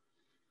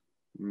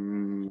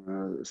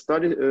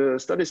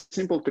 Study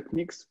simple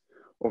techniques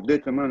of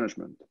data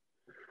management.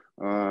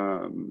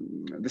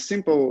 The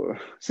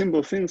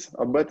simple things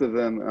are better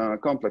than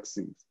complex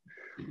things,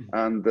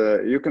 and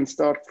you can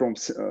start from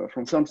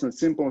something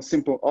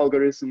simple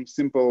algorithms,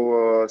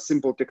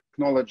 simple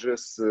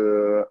technologies,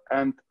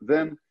 and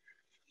then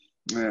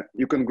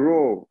you can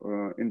grow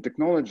in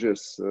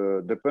technologies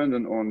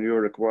depending on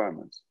your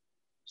requirements.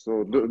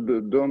 So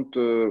don't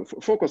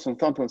focus on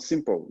something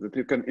simple that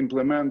you can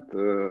implement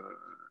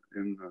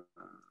in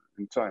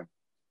time.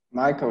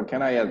 Michael,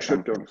 can I add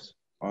something?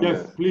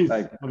 Yes, please.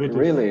 Like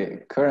really,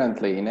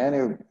 currently in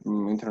any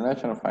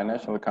international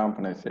financial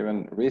companies,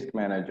 even risk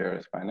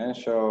managers,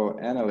 financial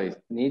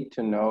analysts need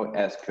to know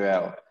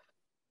SQL.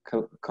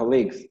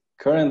 Colleagues,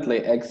 currently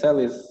Excel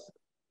is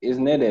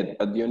needed,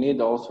 but you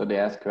need also the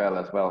SQL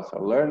as well. So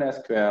learn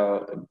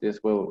SQL. This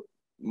will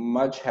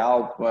much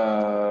help,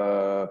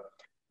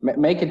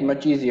 make it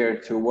much easier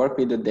to work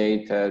with the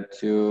data,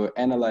 to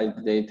analyze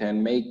the data,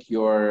 and make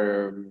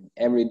your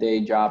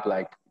everyday job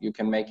like you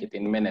can make it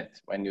in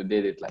minutes when you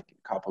did it like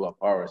a couple of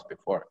hours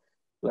before.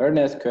 Learn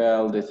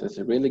SQL. This is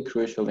really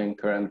crucial in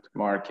current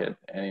market,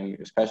 and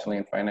especially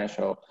in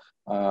financial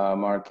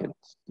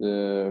markets.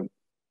 The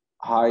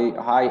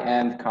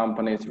high-end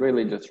companies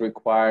really just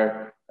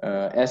require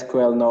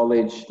SQL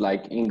knowledge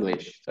like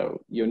English.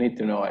 So you need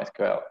to know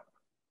SQL.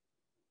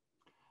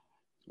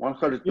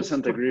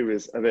 100% agree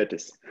with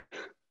Avetis.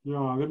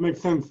 Yeah, that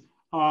makes sense.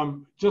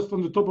 Just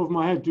on the top of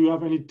my head, do you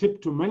have any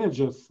tip to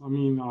managers? I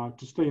mean,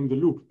 to stay in the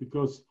loop,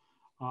 because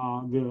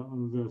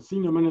the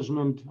senior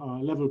management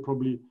level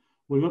probably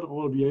will not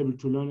all be able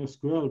to learn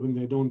SQL when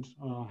they don't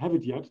have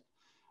it yet.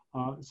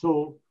 How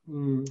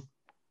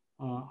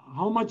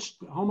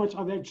much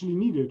are they actually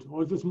needed,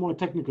 or is this more a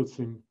technical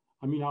thing?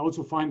 I mean, I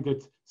also find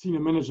that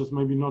senior managers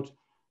maybe not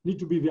need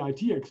to be the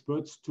IT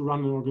experts to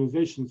run an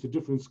organization. It's a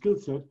different skill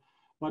set.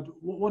 But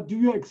what do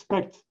you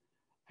expect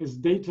as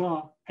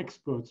data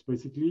experts,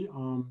 basically,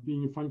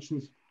 being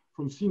functions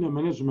from senior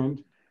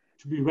management,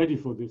 to be ready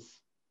for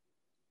this?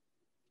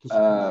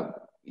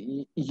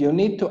 You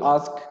need to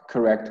ask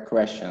correct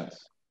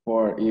questions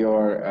for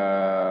your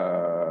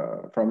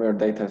from your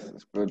data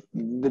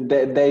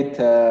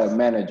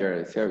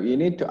manager. So you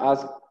need to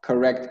ask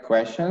correct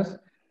questions.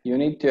 You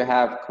need to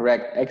have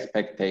correct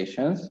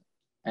expectations,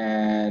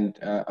 and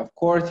of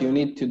course, you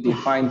need to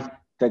define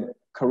the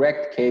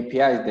correct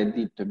KPIs that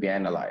need to be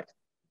analyzed.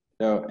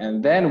 So,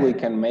 and then we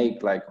can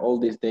make like all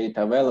this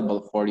data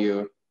available for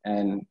you,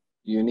 and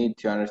you need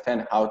to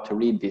understand how to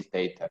read this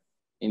data.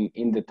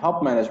 In the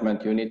top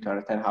management, you need to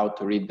understand how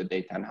to read the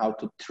data and how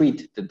to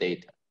treat the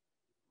data.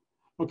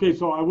 Okay,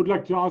 so I would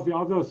like to ask the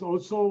others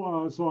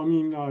also. So I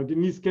mean,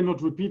 Denise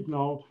cannot repeat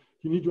now.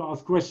 You need to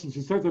ask questions.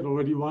 You said that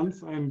already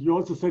once, and you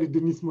also said it,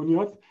 Denise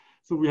Moniot.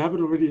 So we have it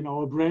already in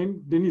our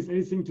brain. Denise,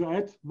 anything to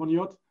add,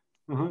 Moniot?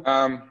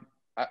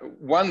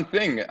 One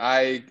thing,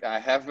 I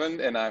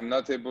haven't, and I'm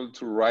not able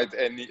to write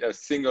a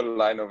single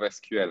line of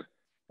SQL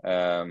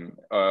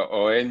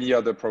or any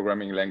other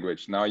programming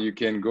language. Now you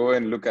can go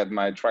and look at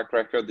my track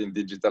record in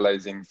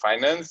digitalizing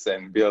finance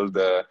and build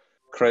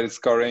credit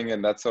scoring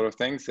and that sort of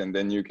things, and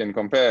then you can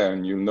compare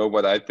and you know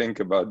what I think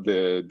about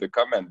the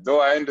comment.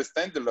 Though I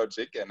understand the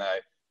logic, and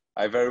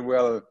I very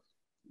well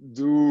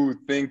do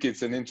think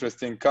it's an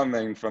interesting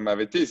comment from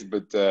Avetis,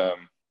 but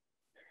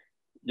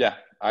yeah,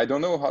 I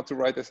don't know how to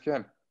write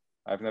SQL.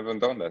 I've never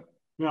done that.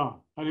 Yeah,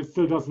 and it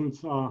still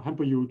doesn't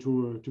hamper you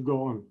to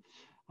go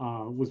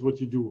on with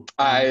what you do.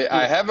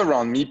 I have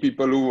around me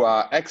people who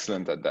are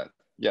excellent at that.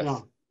 Yes. Yeah.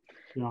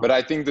 Yeah. But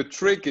I think the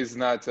trick is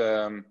not,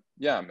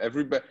 yeah,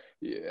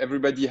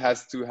 everybody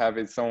has to have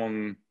its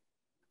own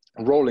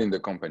role in the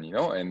company, you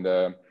know? And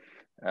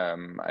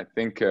I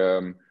think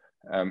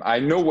I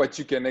know what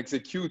you can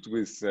execute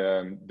with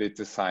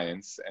data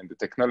science and the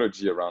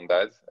technology around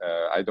that.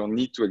 I don't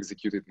need to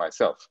execute it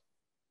myself.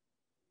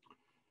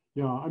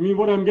 Yeah, I mean,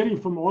 what I'm getting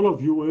from all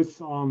of you is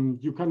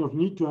you kind of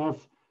need to have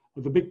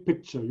the big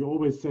picture. You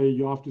always say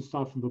you have to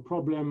start from the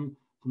problem,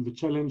 from the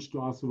challenge,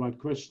 to ask the right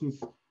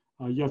questions.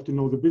 You have to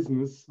know the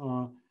business.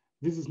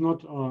 This is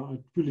not a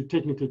really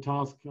technical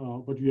task,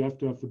 but you have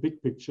to have the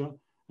big picture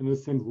and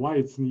understand why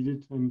it's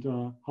needed and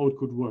how it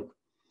could work.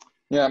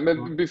 Yeah,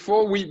 but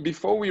before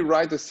we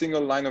write a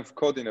single line of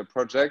code in a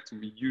project,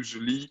 we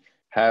usually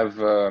have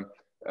a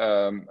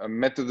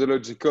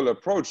methodological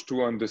approach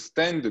to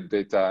understand the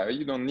data.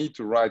 You don't need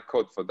to write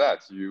code for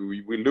that.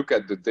 We look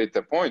at the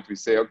data point. We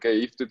say,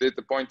 okay, if the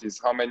data point is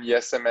how many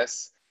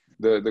SMS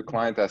the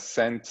client has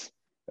sent,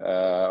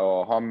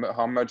 or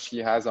how much he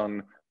has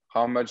on,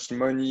 how much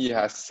money he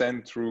has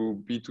sent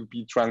through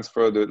P2P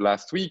transfer the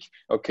last week.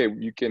 Okay,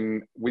 you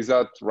can,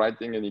 without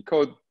writing any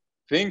code,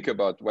 think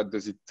about what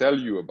does it tell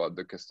you about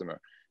the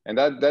customer. And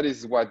that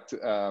is what,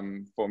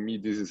 for me,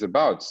 this is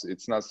about.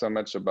 It's not so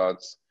much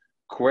about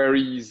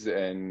queries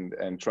and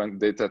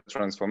data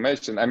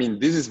transformation. I mean,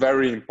 this is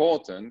very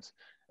important.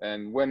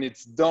 And when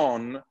it's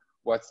done,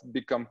 what's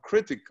become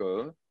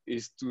critical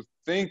is to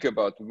think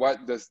about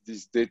what does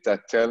this data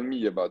tell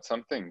me about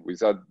something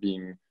without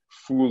being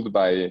fooled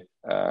by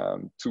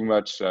too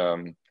much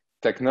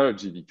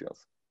technology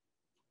details.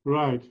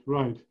 Right,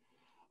 right.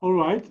 All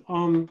right,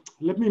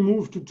 let me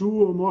move to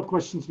two more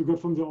questions we got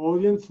from the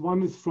audience.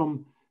 One is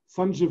from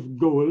Sanjeev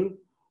Goel.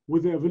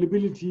 With the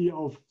availability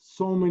of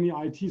so many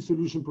IT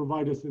solution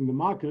providers in the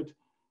market,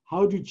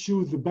 how do you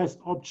choose the best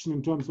option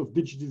in terms of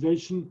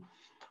digitization,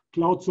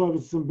 cloud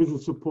services, and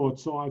business support?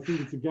 So I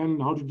think it's, again,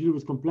 how to deal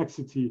with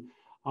complexity.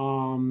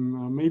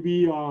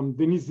 Maybe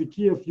Denise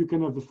Zekiev, you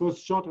can have the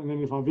first shot, and then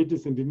if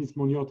Avetis and Denise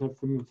Monniot have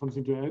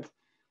something to add.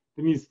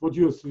 Denise, what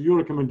is your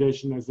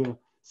recommendation as a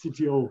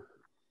CTO?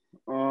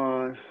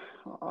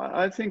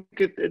 I think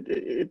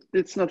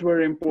it's not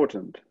very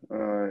important.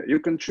 You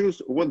can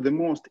choose what the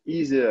most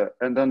easier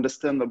and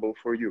understandable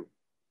for you.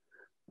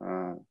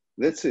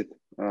 That's it.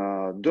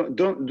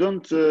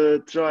 Don't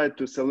try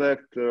to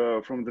select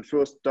from the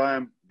first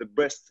time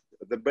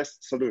the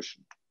best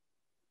solution.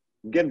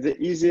 Get the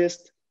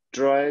easiest,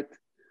 try it,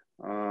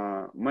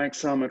 make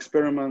some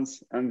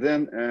experiments, and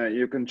then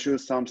you can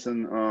choose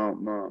something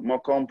more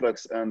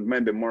complex and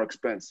maybe more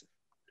expensive.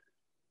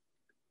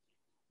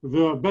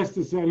 The best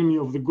is the enemy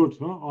of the good,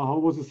 huh? Or how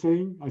was the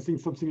saying? I think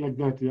something like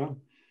that, yeah?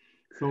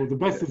 So the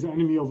best is the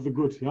enemy of the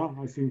good, yeah?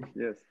 I think.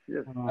 Yes,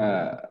 yes.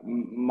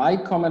 My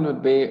comment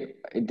would be,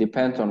 it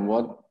depends on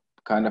what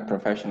kind of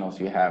professionals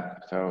you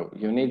have. So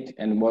you need,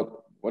 and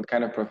what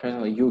kind of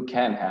professional you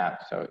can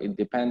have. So it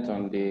depends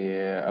on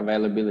the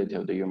availability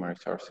of the human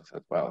resources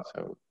as well.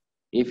 So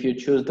if you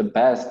choose the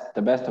best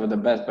of the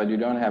best, but you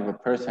don't have a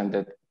person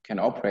that can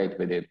operate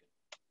with it,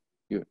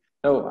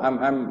 so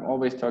I'm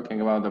always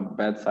talking about the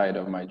bad side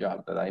of my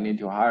job, that I need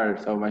to hire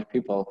so much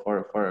people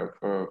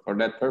for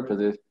that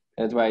purposes.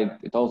 That's why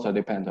it also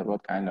depends on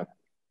what kind of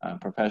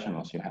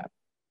professionals you have.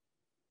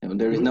 You know,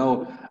 there is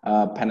no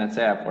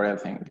panacea for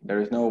everything.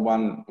 There is no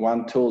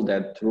one tool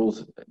that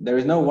rules. There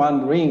is no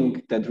one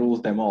ring that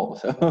rules them all.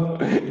 So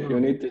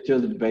you need to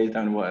choose based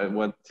on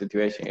what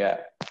situation you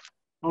have.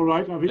 All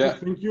right, Avetis,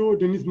 thank you.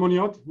 Denise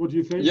Monniot, what do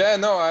you say? Yeah,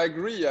 no, I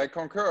agree. I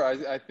concur.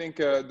 I think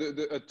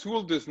a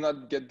tool does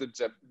not get the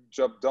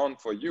job done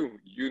for you.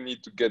 You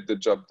need to get the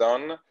job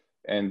done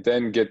and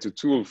then get a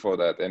tool for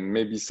that. And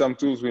maybe some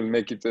tools will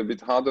make it a bit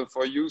harder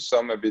for you,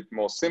 some a bit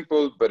more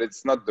simple, but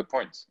it's not the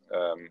point.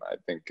 I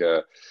think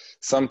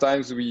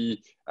sometimes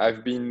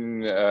I've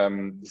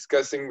been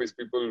discussing with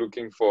people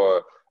looking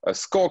for a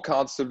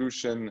scorecard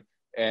solution,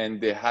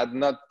 and they had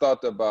not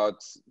thought about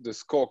the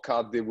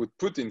scorecard they would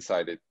put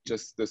inside it,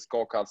 just the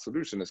scorecard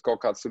solution. A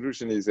scorecard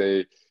solution is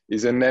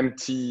an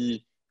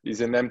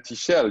empty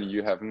shell.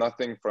 You have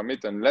nothing from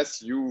it unless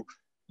you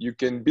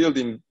can build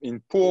in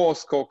poor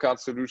scorecard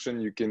solution,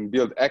 you can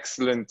build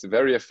excellent,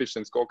 very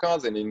efficient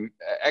scorecards, and in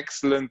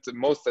excellent,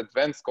 most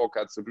advanced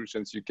scorecard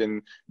solutions, you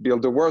can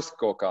build the worst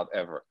scorecard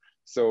ever.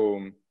 So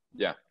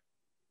yeah,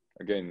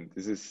 again,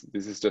 this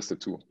is just a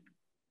tool.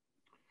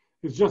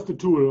 It's just a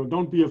tool.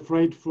 Don't be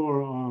afraid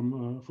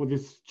for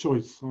this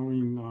choice. I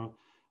mean,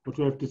 or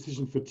to have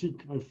decision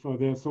fatigue if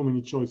there are so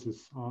many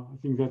choices. I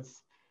think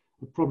that's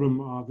a problem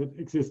that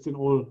exists in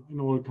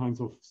all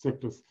kinds of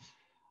sectors.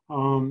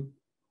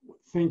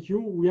 Thank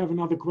you. We have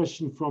another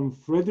question from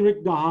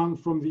Frederick Dahan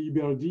from the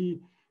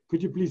EBRD.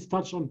 Could you please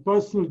touch on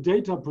personal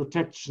data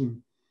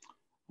protection?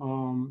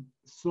 Yeah,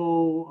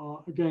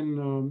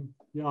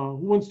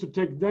 who wants to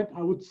take that?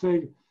 I would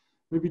say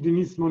maybe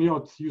Denise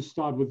Monod, you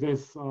start with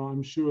this.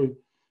 I'm sure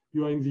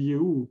you are in the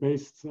EU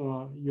based,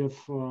 you have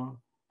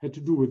had to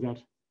do with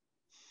that.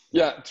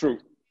 Yeah, true.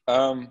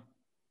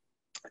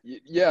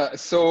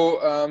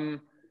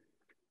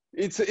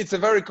 It's a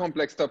very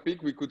complex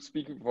topic. We could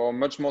speak for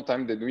much more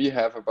time than we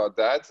have about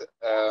that.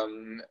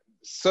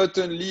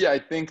 Certainly, I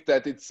think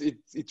that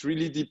it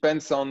really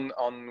depends on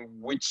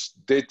which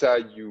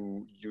data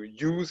you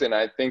use, and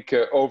I think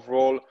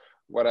overall,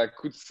 what I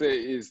could say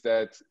is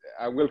that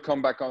I will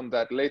come back on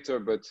that later.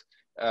 But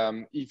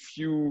if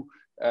you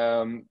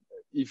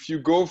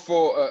go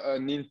for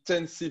an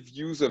intensive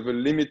use of a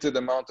limited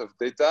amount of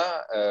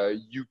data,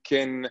 you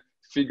can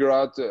figure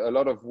out a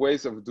lot of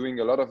ways of doing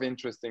a lot of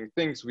interesting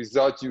things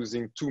without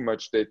using too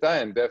much data,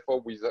 and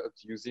therefore without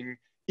using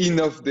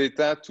enough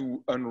data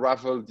to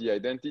unravel the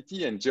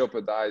identity and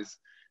jeopardize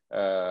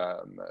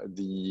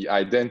the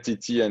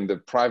identity and the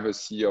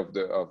privacy of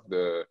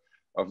the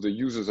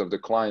users of the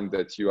client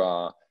that you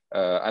are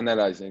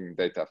analyzing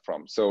data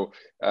from. So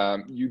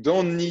you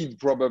don't need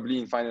probably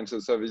in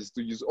financial services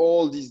to use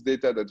all these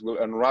data that will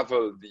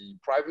unravel the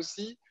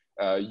privacy.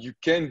 You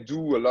can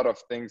do a lot of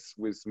things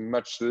with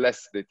much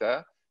less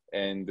data,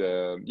 and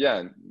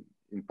yeah,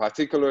 in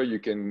particular, you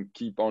can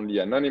keep only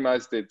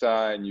anonymized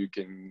data, and you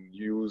can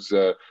use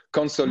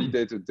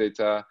consolidated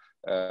data,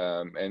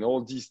 and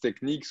all these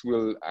techniques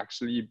will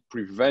actually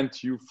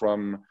prevent you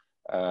from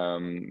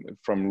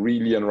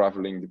really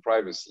unraveling the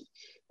privacy.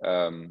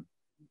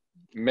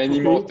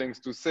 Many more things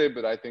to say,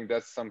 but I think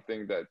that's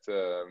something that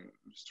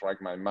struck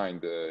my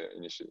mind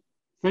initially.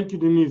 Thank you,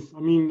 Denise.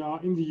 I mean,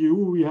 in the EU,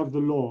 we have the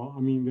law.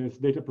 I mean, there's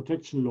data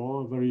protection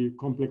law, a very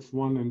complex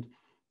one, and I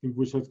think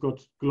which has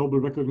got global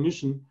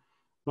recognition.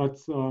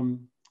 But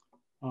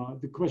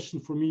the question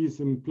for me is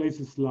in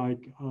places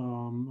like,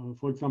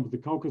 for example, the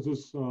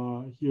Caucasus,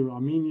 here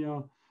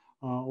Armenia,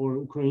 or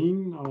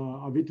Ukraine,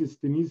 Avitis,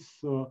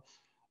 Denise,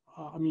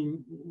 I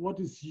mean, what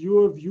is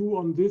your view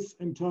on this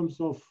in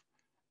terms of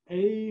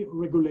A,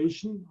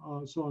 regulation?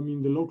 So, I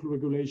mean, the local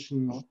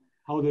regulation,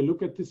 how they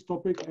look at this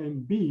topic,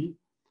 and B,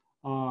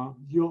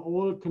 you're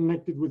all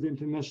connected with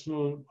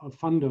international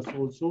funders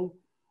also,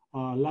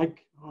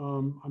 like,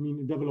 I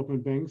mean,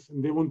 development banks,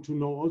 and they want to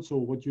know also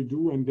what you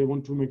do, and they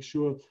want to make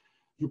sure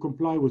you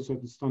comply with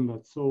certain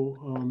standards. So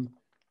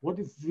what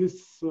is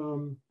this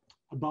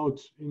about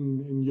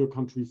in your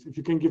countries? If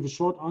you can give a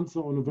short answer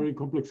on a very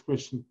complex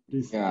question,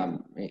 please. Yeah,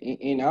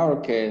 in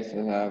our case,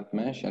 as I've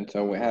mentioned,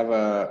 so we have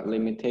a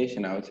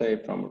limitation, I would say,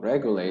 from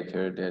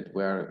regulator that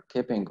we're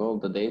keeping all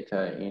the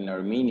data in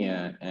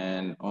Armenia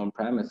and on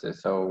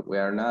premises. So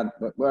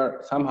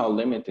we're somehow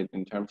limited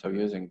in terms of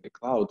using the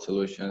cloud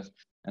solutions,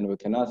 and we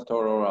cannot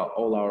store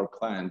all our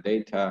client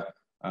data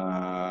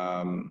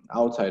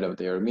outside of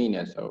the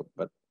Armenia. So,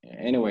 but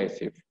anyways,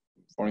 if,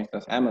 for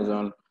instance,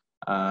 Amazon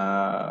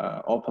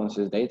opens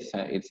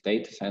its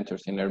data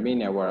centers in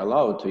Armenia, we're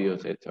allowed to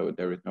use it, so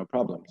there is no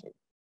problem. So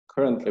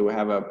currently we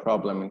have a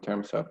problem in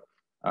terms of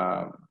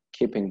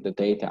keeping the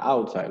data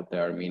outside the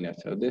Armenia.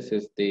 So this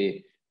is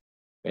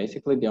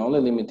basically the only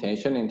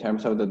limitation in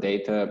terms of the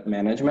data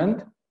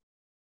management.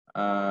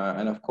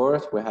 And of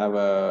course, we have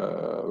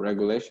a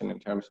regulation in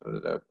terms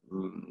of the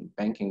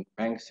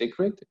bank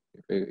secret,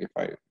 if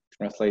I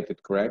translate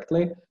it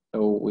correctly.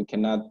 So we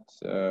cannot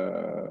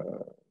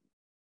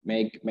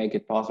make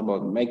it possible,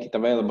 make it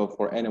available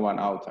for anyone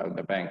outside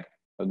the bank.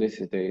 So this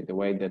is the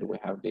way that we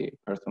have the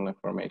personal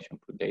information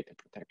for data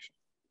protection.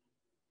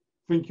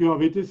 Thank you,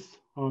 Avitis.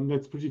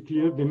 That's pretty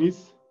clear.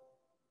 Denise?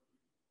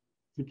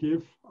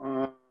 Zikiev?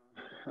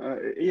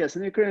 Yes,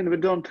 in Ukraine, we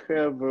don't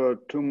have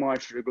too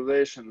much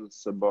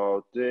regulations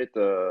about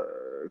data,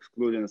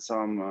 excluding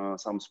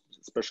some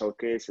special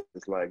cases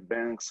like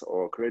banks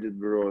or credit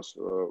bureaus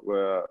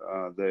where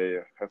they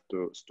have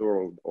to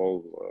store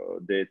all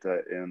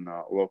data in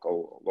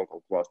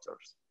local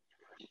clusters.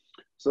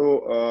 So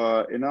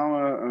in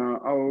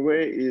our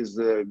way is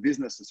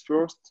business is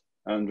first,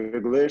 and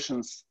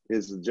regulations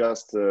is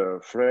just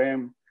a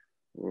frame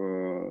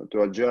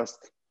to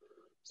adjust.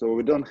 So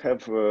we don't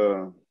have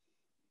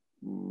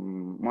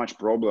much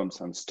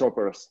problems and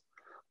stoppers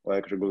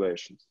like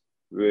regulations.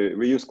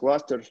 We use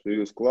clusters, we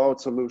use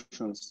cloud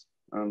solutions,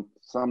 and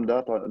some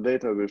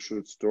data we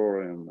should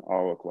store in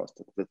our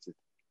cluster. That's it.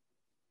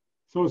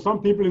 So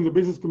some people in the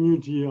business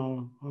community,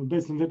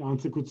 based on that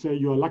answer, could say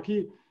you are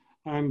lucky,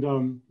 and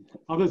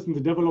others in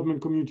the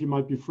development community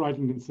might be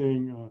frightened and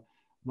saying,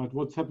 but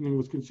what's happening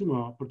with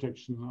consumer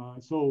protection?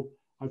 So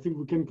I think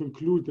we can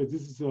conclude that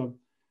this is to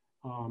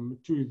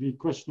the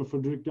question of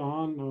Frederick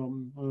Dahan,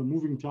 a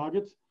moving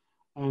target.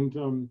 And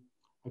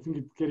I think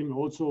it's getting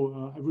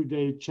also every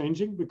day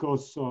changing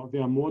because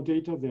there are more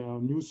data, there are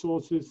new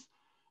sources,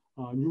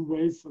 new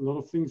ways, a lot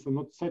of things are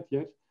not set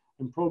yet.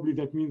 And probably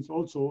that means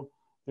also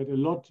that a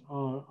lot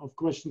of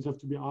questions have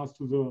to be asked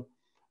to the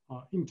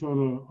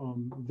internal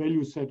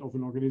value set of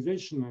an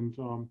organization. And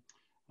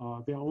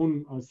their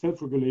own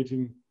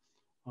self-regulating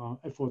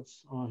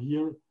efforts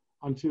here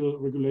until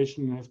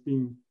regulation has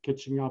been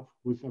catching up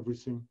with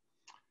everything.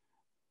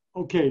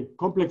 Okay,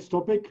 complex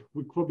topic.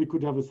 We probably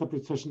could have a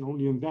separate session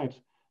only on that,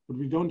 but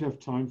we don't have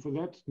time for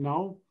that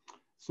now.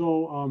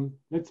 So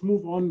let's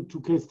move on to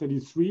case study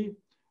 3.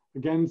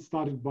 Again,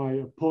 started by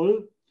a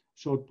poll,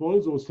 short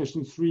poll. So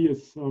session 3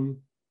 is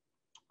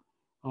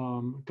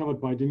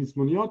covered by Denis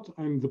Monniot,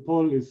 and the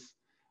poll is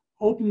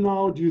open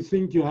now. Do you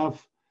think you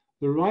have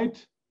the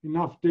right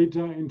enough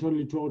data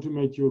internally to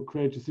automate your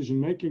credit decision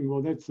making?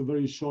 Well, that's a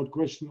very short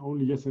question,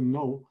 only yes and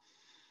no.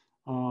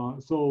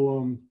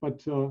 From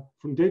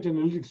data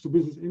analytics to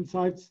business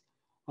insights,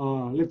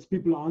 let's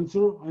people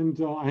answer, and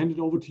I hand it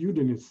over to you,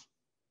 Denis.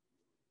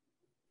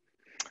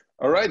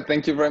 All right,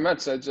 thank you very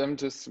much. I'm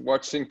just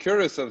watching,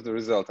 curious of the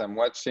result. I'm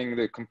watching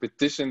the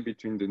competition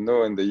between the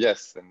no and the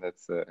yes, and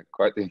that's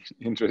quite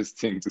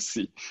interesting to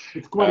see.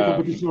 It's quite a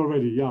competition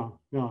already, yeah.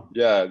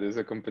 Yeah, there's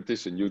a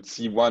competition. You'd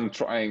see one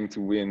trying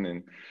to win.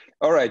 And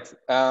all right,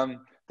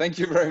 thank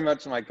you very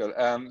much, Michael.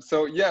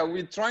 So yeah,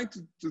 we're trying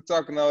to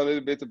talk now a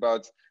little bit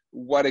about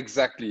what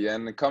exactly,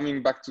 and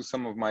coming back to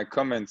some of my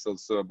comments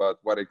also about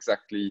what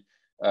exactly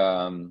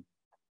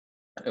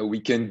we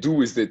can do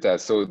with data.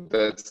 So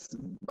that's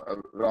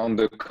on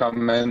the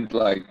comment,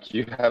 like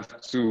you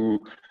have to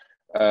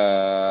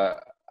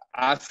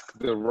ask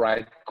the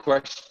right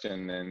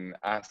question, and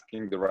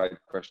asking the right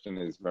question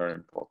is very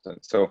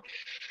important. So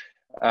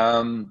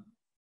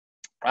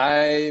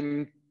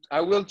I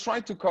will try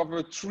to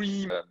cover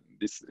 3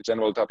 this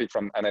general topic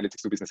from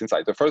analytics to business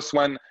insight. The first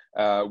one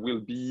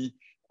will be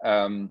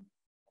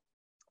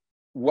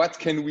what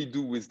can we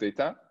do with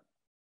data?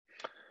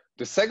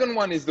 The second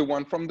one is the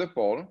one from the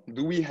poll.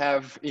 Do we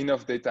have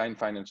enough data in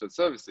financial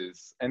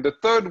services? And the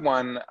third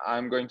one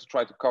I'm going to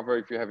try to cover,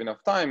 if you have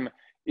enough time,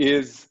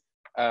 is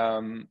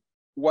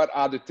what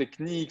are the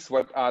techniques,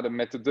 what are the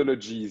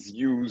methodologies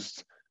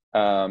used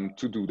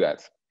to do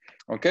that?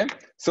 Okay,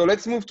 so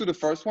let's move to the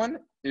first one,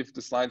 if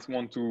the slides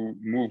want to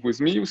move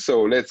with me.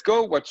 So let's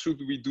go. What should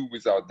we do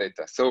with our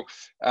data? So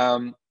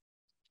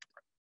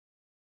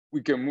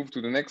we can move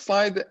to the next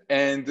slide.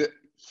 And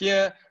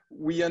here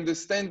we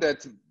understand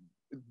that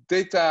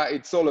data,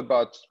 it's all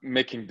about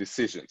making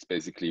decisions,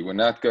 basically. We're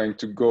not going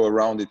to go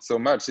around it so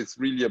much. It's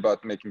really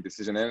about making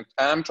decisions. And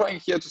I'm trying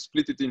here to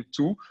split it in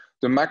 2,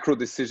 the macro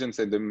decisions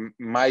and the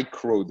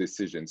micro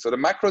decisions. So the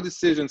macro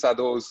decisions are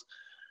those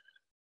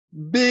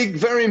big,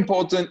 very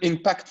important,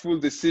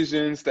 impactful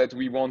decisions that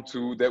we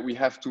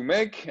have to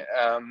make,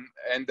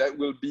 and that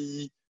will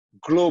be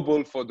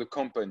global for the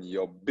company,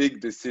 or big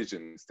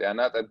decisions. They are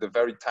not at the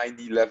very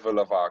tiny level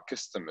of our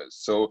customers.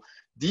 So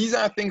these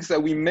are things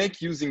that we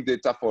make using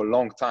data for a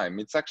long time.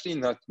 It's actually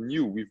not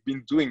new. We've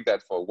been doing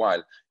that for a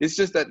while. It's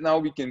just that now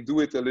we can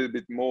do it a little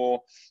bit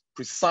more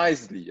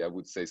precisely, I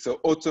would say. So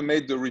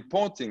automate the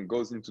reporting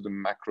goes into the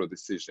macro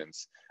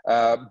decisions.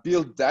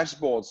 Build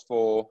dashboards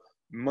for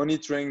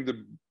monitoring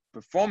the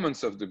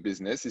performance of the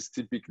business is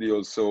typically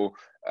also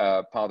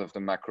part of the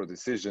macro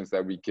decisions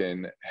that we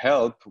can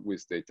help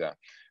with data.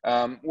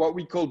 What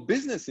we call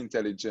business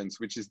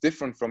intelligence, which is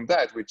different from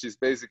that, which is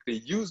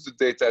basically use the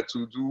data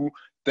to do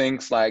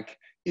things like,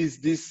 is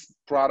this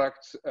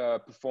product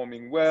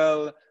performing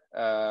well?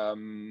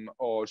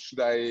 Or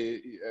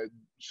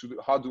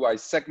how do I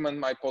segment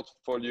my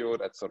portfolio?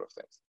 That sort of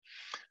things.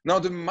 Now,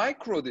 the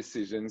micro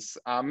decisions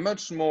are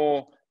much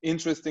more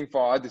interesting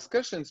for our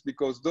discussions,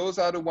 because those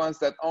are the ones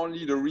that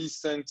only the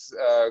recent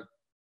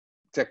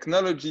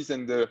technologies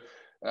and the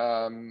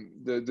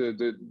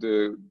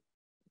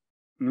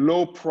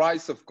low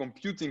price of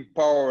computing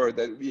power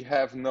that we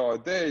have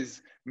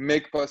nowadays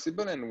make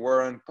possible and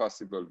weren't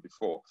possible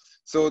before.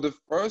 So the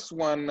first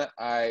one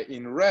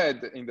in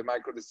red in the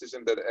micro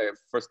decision, that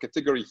first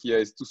category here,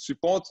 is to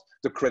support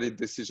the credit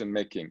decision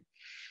making.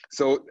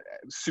 So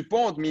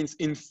support means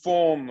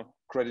inform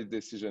credit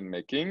decision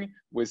making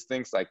with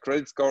things like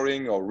credit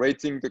scoring or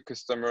rating the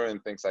customer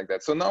and things like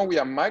that. So now we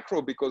are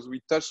micro because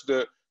we touch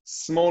the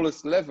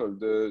smallest level,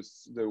 the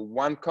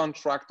one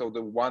contract or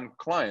the one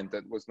client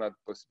that was not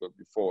possible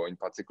before, in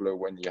particular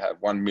when you have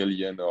 1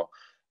 million or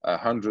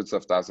hundreds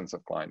of thousands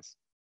of clients.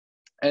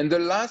 And the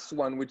last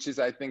one, which is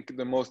I think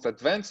the most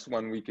advanced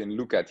one we can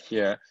look at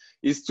here,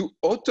 is to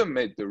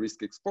automate the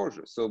risk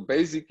exposure. So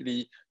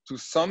basically to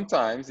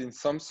sometimes, in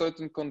some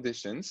certain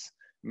conditions,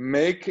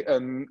 make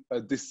a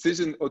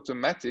decision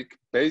automatic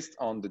based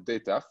on the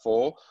data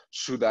for,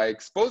 should I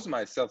expose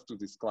myself to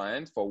this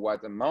client? For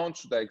what amount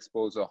should I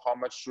expose, or how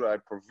much should I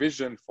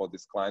provision for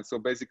this client? So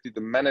basically the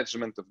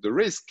management of the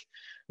risk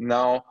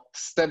now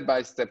step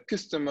by step,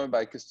 customer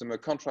by customer,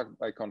 contract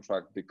by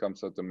contract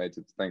becomes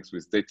automated thanks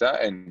with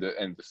data and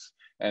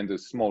the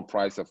small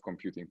price of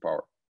computing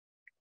power.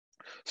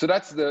 So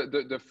that's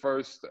the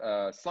first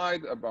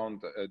slide about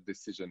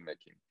decision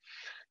making.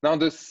 Now,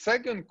 the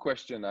second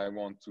question I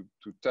want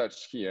to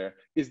touch here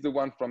is the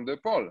one from the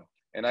poll.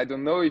 And I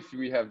don't know if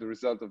we have the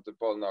result of the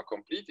poll now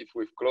complete, if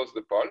we've closed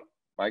the poll.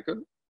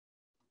 Michael?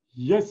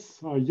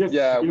 Yes, yes.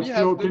 Yeah, we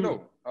have the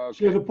no. Okay.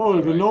 Share the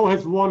poll. The no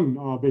has won,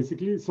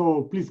 basically.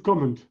 So please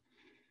comment.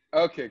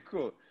 Okay,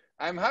 cool.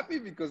 I'm happy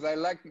because I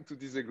like to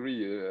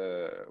disagree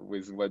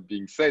with what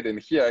being said, and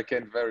here I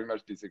can very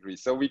much disagree.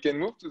 So we can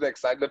move to the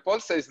next slide. The poll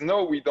says,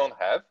 no, we don't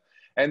have.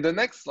 And the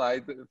next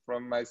slide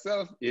from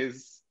myself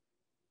is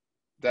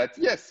that,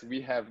 yes,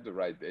 we have the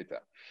right data.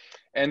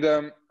 And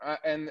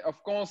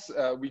of course,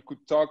 we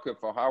could talk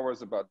for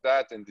hours about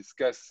that and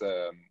discuss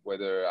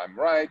whether I'm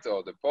right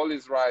or the poll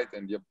is right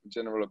and the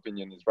general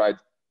opinion is right.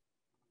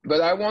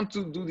 But I want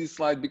to do this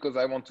slide because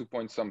I want to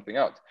point something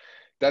out.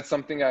 That's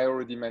something I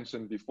already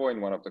mentioned before in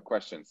one of the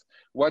questions.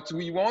 What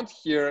we want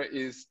here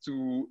is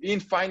to, in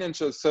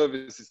financial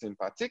services in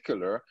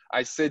particular,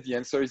 I said the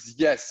answer is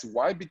yes.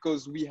 Why?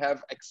 Because we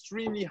have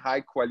extremely high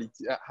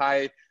quality,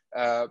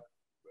 data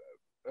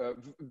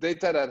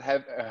that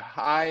have a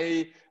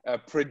high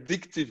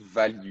predictive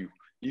value.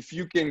 If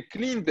you can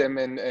clean them,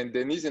 and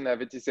Denise and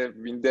Avitis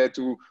have been there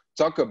to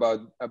talk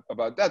about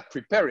that,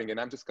 preparing,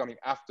 and I'm just coming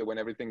after when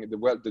everything,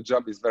 the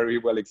job is very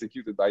well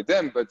executed by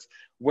them, but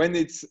when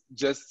it's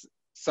just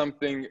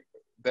something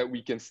that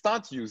we can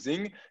start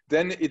using,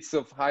 then it's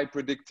of high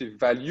predictive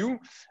value,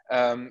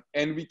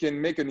 and we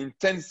can make an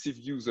intensive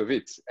use of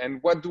it. And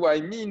what do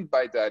I mean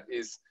by that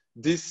is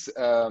this,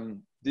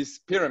 this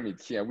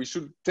pyramid here. We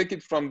should take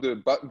it from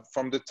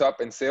the top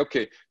and say,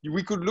 okay,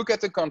 we could look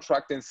at a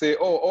contract and say,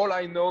 oh, all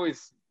I know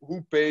is who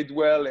paid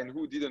well and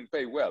who didn't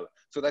pay well.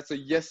 So that's a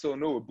yes or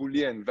no, a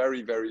Boolean,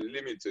 very, very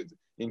limited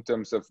in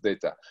terms of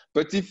data.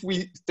 But if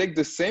we take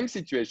the same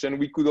situation,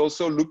 we could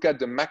also look at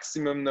the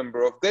maximum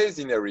number of days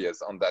in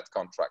arrears on that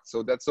contract.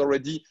 So that's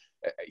already,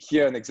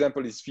 here an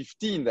example is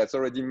 15. That's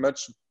already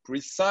much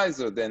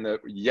preciser than a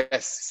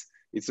yes,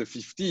 it's a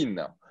 15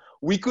 now.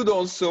 We could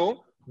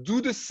also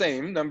do the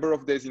same number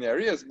of days in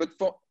arrears, but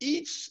for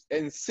each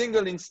and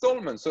single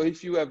installment. So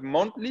if you have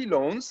monthly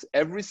loans,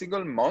 every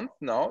single month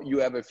now, you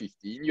have a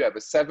 15, you have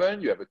a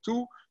 7, you have a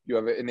 2, you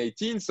have an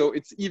 18. So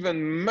it's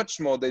even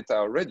much more data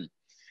already.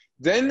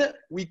 Then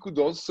we could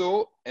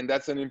also, and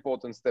that's an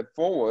important step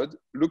forward,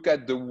 look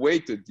at the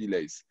weighted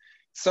delays.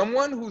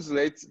 Someone who's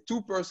late,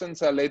 2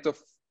 persons are late of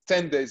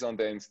 10 days on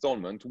their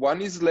installment.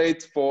 One is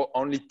late for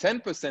only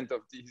 10%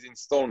 of his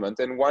installment,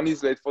 and one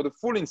is late for the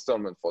full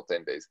installment for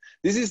 10 days.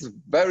 This is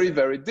very,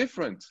 very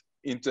different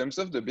in terms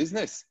of the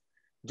business.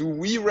 Do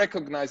we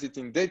recognize it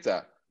in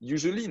data?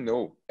 Usually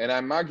no. And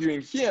I'm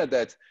arguing here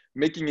that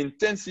making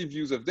intensive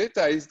use of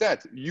data is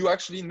that you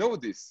actually know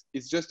this.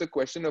 It's just a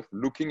question of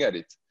looking at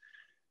it.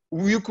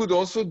 You could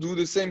also do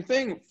the same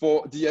thing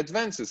for the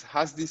advances.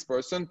 Has this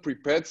person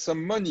prepared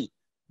some money?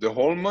 The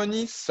whole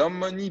money, some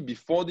money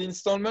before the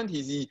installment?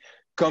 Is he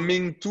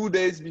coming 2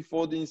 days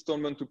before the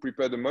installment to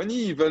prepare the money?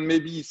 Even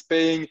maybe he's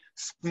paying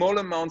small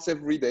amounts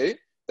every day.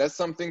 That's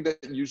something that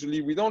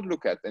usually we don't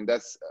look at. And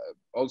that's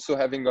also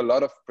having a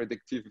lot of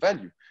predictive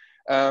value.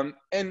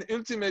 And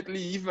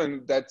ultimately,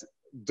 even that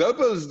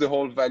doubles the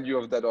whole value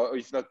of that, or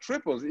if not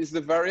triples, is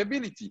the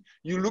variability.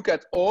 You look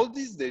at all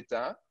this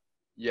data,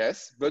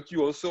 yes, but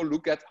you also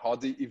look at how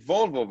they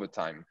evolve over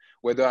time,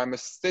 whether I'm a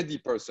steady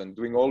person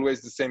doing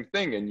always the same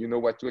thing and you know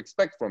what to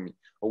expect from me,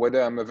 or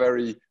whether I'm a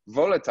very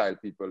volatile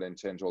people and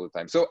change all the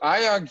time. So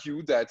I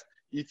argue that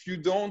if you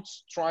don't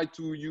try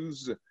to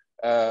use,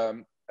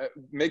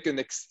 make an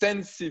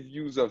extensive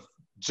use of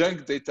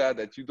junk data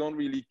that you don't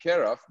really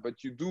care of,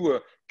 but you do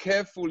a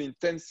careful,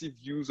 intensive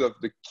use of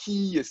the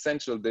key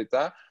essential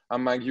data,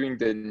 I'm arguing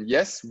that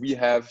yes, we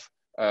have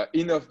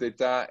enough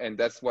data, and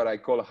that's what I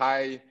call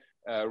high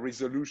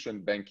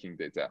resolution banking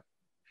data.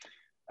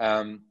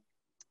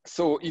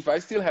 So if I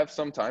still have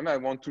some time, I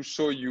want to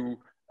show you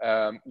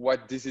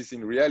what this is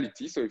in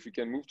reality. So if you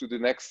can move to the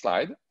next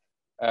slide.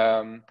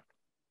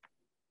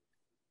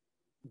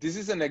 This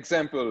is an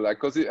example, I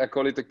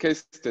call it a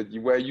case study,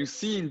 where you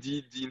see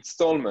indeed the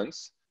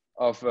installments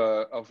of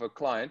a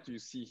client. You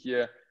see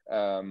here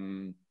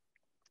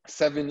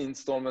 7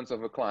 installments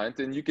of a client,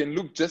 and you can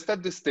look just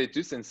at the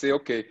status and say,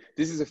 okay,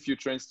 this is a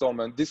future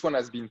installment. This one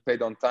has been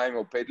paid on time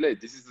or paid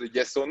late. This is the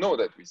yes or no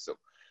that we saw.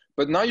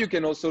 But now you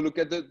can also look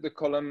at the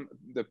column,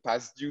 the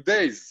past due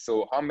days.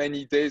 So how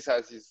many days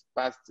has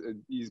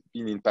he's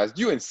been in past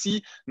due, and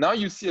see, now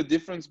you see a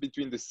difference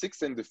between the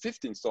 6th and the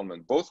 5th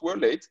installment. Both were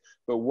late,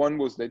 but one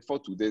was late for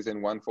 2 days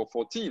and one for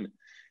 14.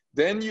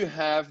 Then you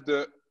have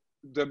the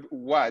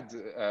WAD,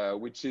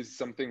 which is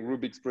something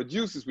Rubix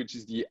produces, which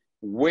is the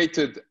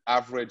weighted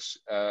average,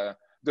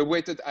 the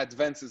weighted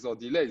advances or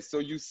delays. So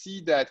you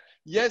see that,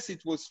 yes,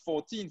 it was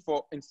 14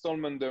 for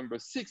installment number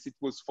 6, it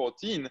was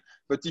 14,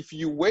 but if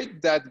you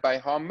weight that by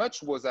how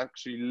much was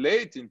actually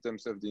late in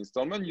terms of the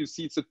installment, you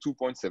see it's a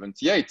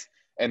 2.78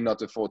 and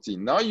not a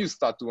 14. Now you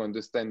start to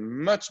understand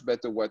much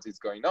better what is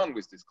going on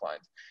with this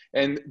client.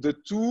 And the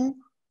two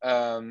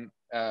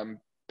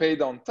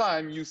paid on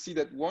time, you see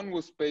that one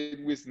was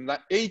paid with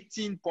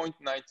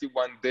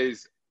 18.91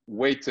 days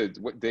weighted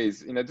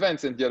days in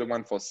advance, and the other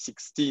one for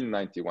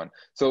 16.91.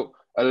 So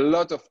a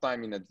lot of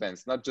time in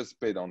advance, not just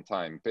paid on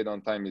time. Paid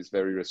on time is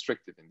very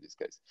restrictive in this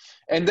case.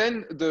 And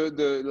then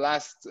the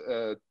last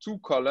 2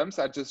 columns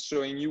are just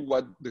showing you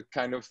what the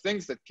kind of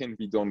things that can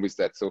be done with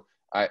that. So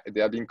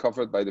they are being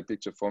covered by the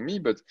picture for me,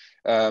 but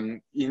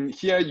in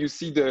here you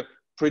see the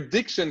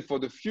prediction for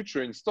the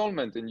future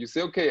installment, and you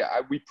say, okay,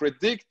 we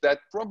predict that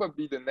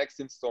probably the next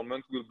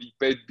installment will be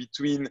paid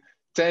between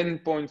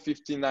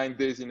 10.59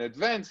 days in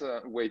advance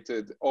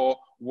weighted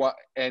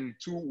and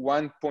to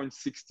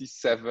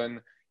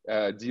 1.67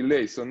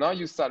 delay. So now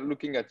you start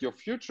looking at your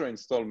future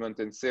installment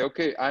and say,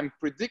 okay, I'm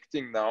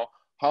predicting now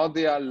how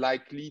they are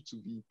likely to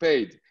be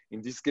paid.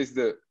 In this case,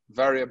 the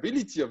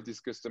variability of this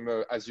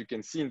customer, as you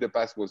can see in the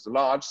past, was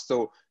large.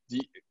 So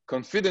the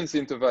confidence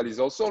interval is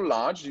also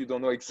large. You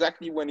don't know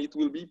exactly when it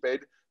will be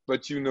paid,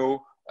 but you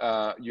know,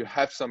 you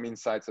have some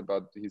insights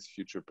about his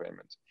future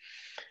payment.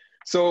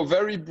 So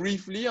very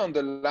briefly on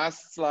the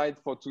last slide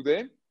for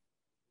today,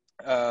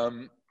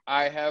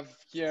 I have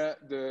here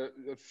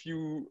a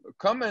few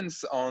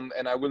comments on,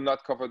 and I will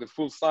not cover the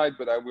full slide,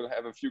 but I will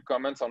have a few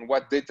comments on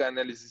what data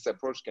analysis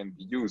approach can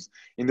be used.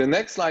 In the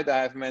next slide,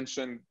 I have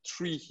mentioned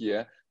 3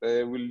 here.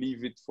 I will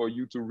leave it for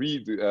you to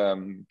read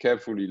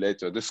carefully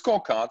later. The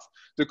scorecard,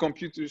 the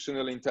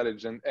computational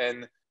intelligence,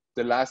 and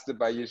the last, the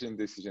Bayesian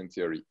decision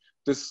theory.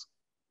 The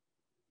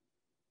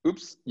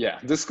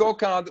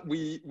scorecard,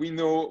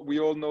 we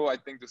all know, I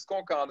think the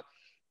scorecard,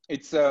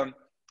 it's,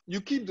 you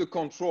keep the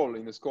control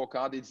in the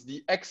scorecard. It's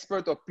the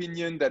expert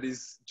opinion that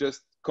is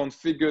just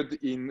configured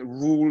in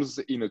rules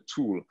in a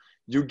tool.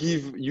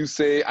 You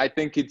say, I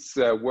think it's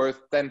worth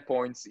 10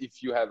 points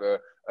if you have a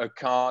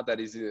car that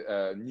is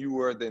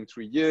newer than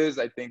 3 years.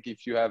 I think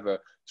if you have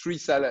 3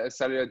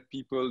 salaried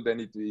people,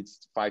 then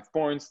it's 5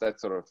 points, that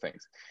sort of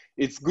things.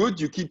 It's good,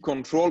 you keep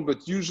control,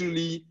 but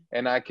usually,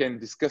 and I can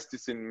discuss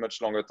this in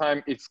much longer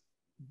time, it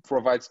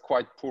provides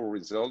quite poor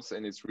results,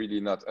 and it's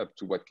really not up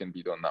to what can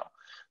be done now.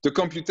 The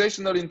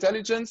computational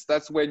intelligence,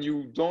 that's when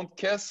you don't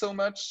care so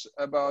much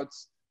about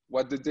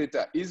what the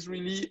data is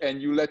really,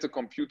 and you let a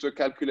computer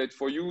calculate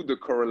for you the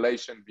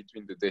correlation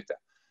between the data.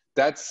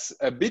 That's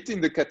a bit in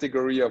the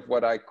category of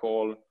what I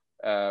call,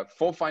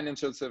 for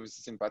financial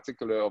services in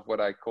particular, of what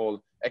I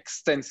call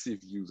extensive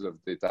use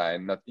of data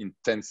and not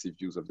intensive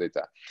use of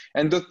data.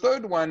 And the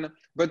third one,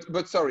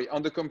 but sorry,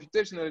 on the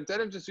computational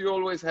intelligence, you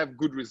always have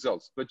good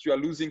results, but you are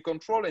losing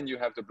control and you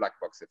have the black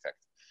box effect.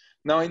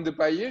 Now, in the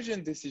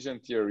Bayesian decision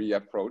theory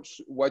approach,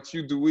 what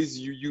you do is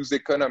you use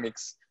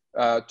economics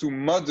to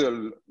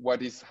model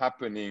what is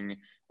happening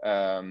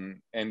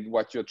and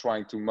what you're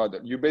trying to model.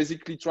 You're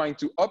basically trying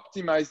to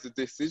optimize the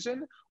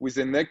decision with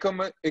an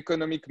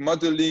economic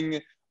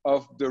modeling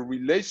of the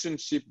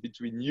relationship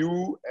between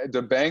you,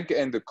 the bank,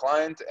 and the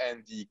client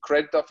and the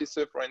credit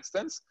officer, for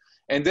instance.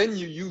 And then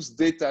you use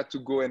data to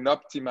go and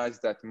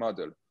optimize that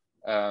model.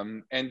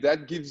 And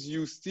that gives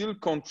you still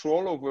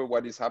control over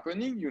what is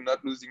happening. You're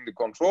not losing the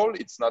control.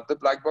 It's not the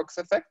black box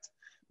effect,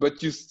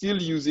 but you're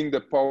still using the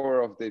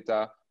power of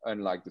data,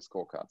 unlike the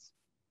scorecards.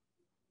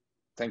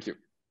 Thank you.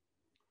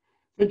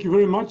 Thank you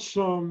very much,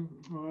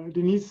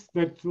 Denise.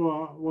 That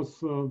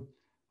was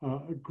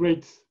a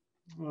great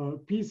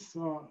piece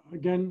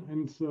again,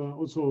 and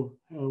also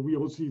we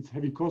all see it's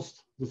heavy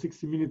cost. The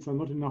 60 minutes are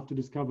not enough to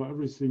discover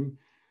everything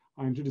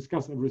and to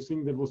discuss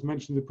everything that was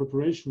mentioned in the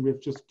preparation. We have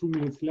just 2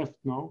 minutes left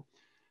now,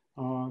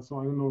 so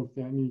I don't know if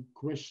there are any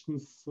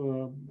questions.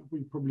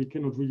 We probably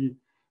cannot really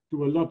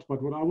do a lot,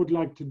 but what I would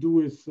like to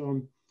do is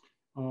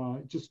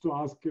just to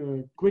ask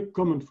a quick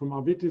comment from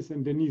Arvitis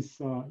and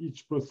Denise,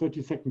 each for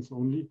 30 seconds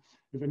only,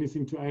 if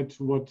anything to add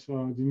to what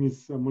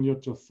Denise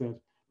Moniot just said,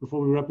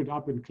 before we wrap it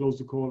up and close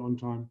the call on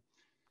time.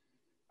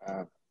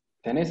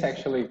 Dennis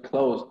actually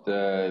closed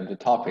the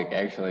topic,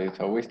 actually.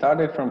 So we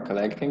started from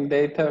collecting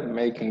data,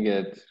 making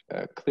it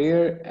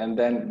clear, and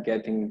then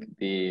getting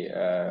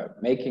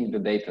making the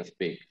data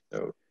speak.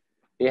 So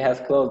he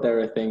has closed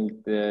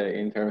everything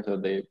in terms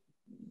of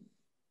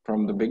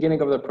from the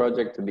beginning of the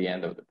project to the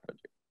end of the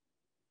project.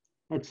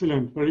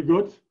 Excellent, very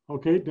good.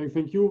 Okay,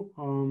 thank you.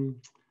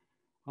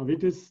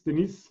 Arvitis,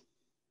 Denise?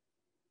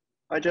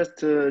 I just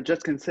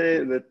can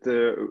say that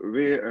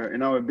we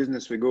in our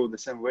business we go the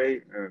same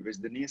way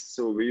with Denise.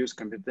 So we use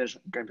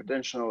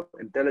computational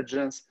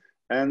intelligence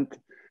and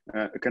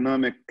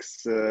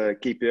economics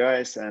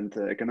KPIs and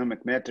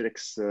economic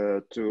metrics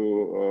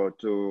to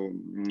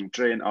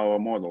train our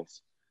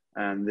models,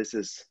 and this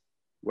is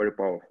very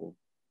powerful.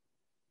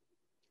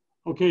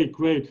 Okay,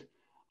 great.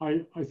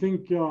 I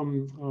think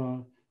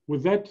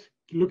with that,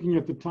 looking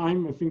at the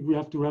time, I think we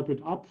have to wrap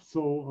it up.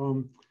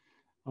 So.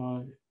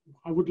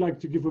 I would like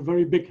to give a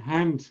very big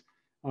hand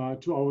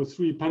to our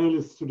 3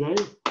 panelists today.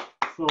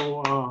 So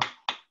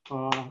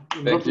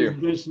in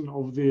representation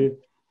of the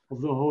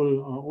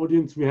whole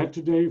audience we had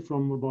today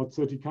from about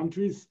 30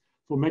 countries,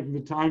 for making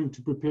the time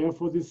to prepare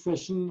for this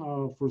session,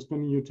 for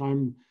spending your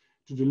time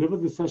to deliver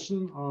the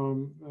session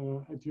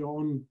at your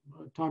own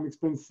time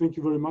expense. Thank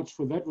you very much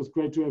for that. It was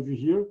great to have you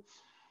here.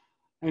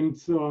 And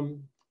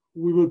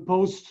we will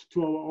post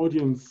to our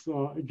audience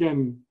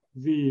again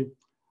the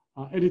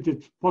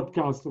edited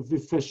podcast of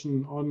this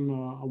session on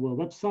our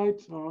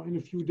website in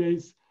a few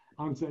days,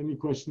 answer any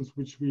questions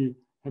which we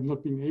have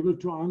not been able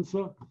to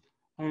answer.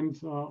 And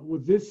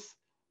with this,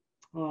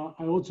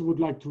 I also would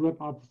like to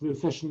wrap up the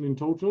session in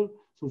total.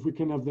 So if we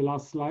can have the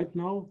last slide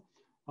now.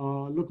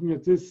 Looking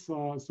at this,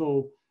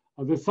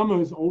 The summer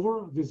is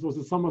over. This was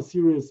a summer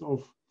series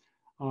of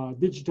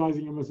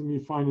digitizing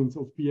MSME finance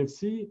of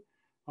BFC.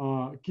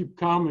 Keep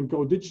calm and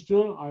go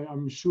digital.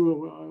 I'm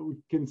sure we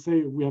can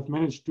say we have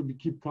managed to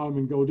keep calm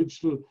and go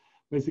digital.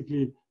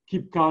 Basically,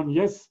 keep calm,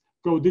 yes.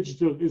 Go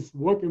digital is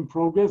work in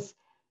progress.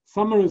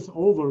 Summer is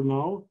over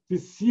now.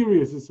 This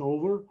series is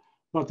over,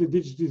 but the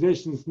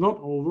digitization is not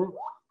over.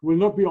 Will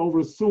not be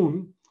over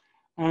soon.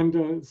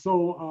 And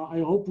so I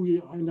hope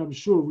and I'm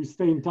sure we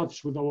stay in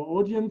touch with our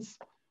audience.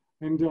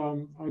 And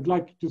I'd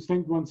like to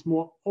thank once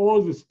more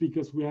all the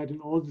speakers we had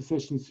in all the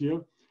sessions here.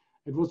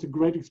 It was a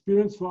great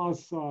experience for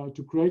us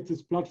to create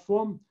this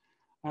platform.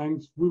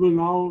 And we will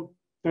now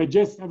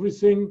digest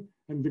everything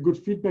and the good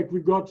feedback we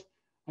got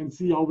and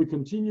see how we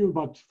continue.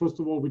 But first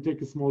of all, we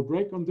take a small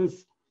break on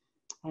this.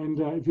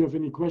 And if you have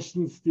any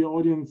questions, dear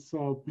audience,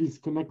 please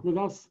connect with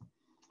us.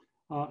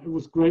 It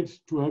was great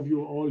to have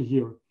you all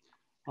here.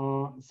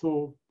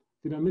 So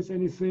did I miss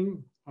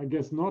anything? I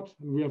guess not.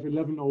 And we have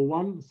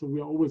 11:01, so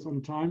we are always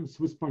on time.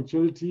 Swiss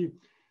punctuality.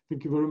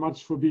 Thank you very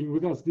much for being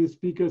with us, dear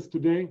speakers,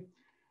 today.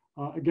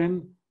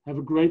 Again, have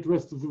a great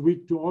rest of the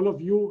week to all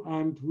of you,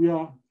 and we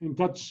are in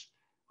touch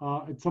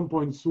at some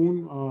point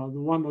soon,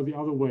 the one or the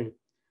other way.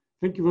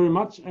 Thank you very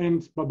much,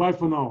 and bye-bye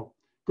for now.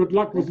 Good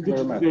luck with the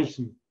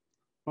digitization.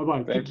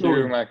 Bye-bye. Thank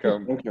you,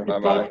 Michael. Thank you.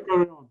 Bye-bye.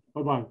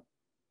 Bye-bye.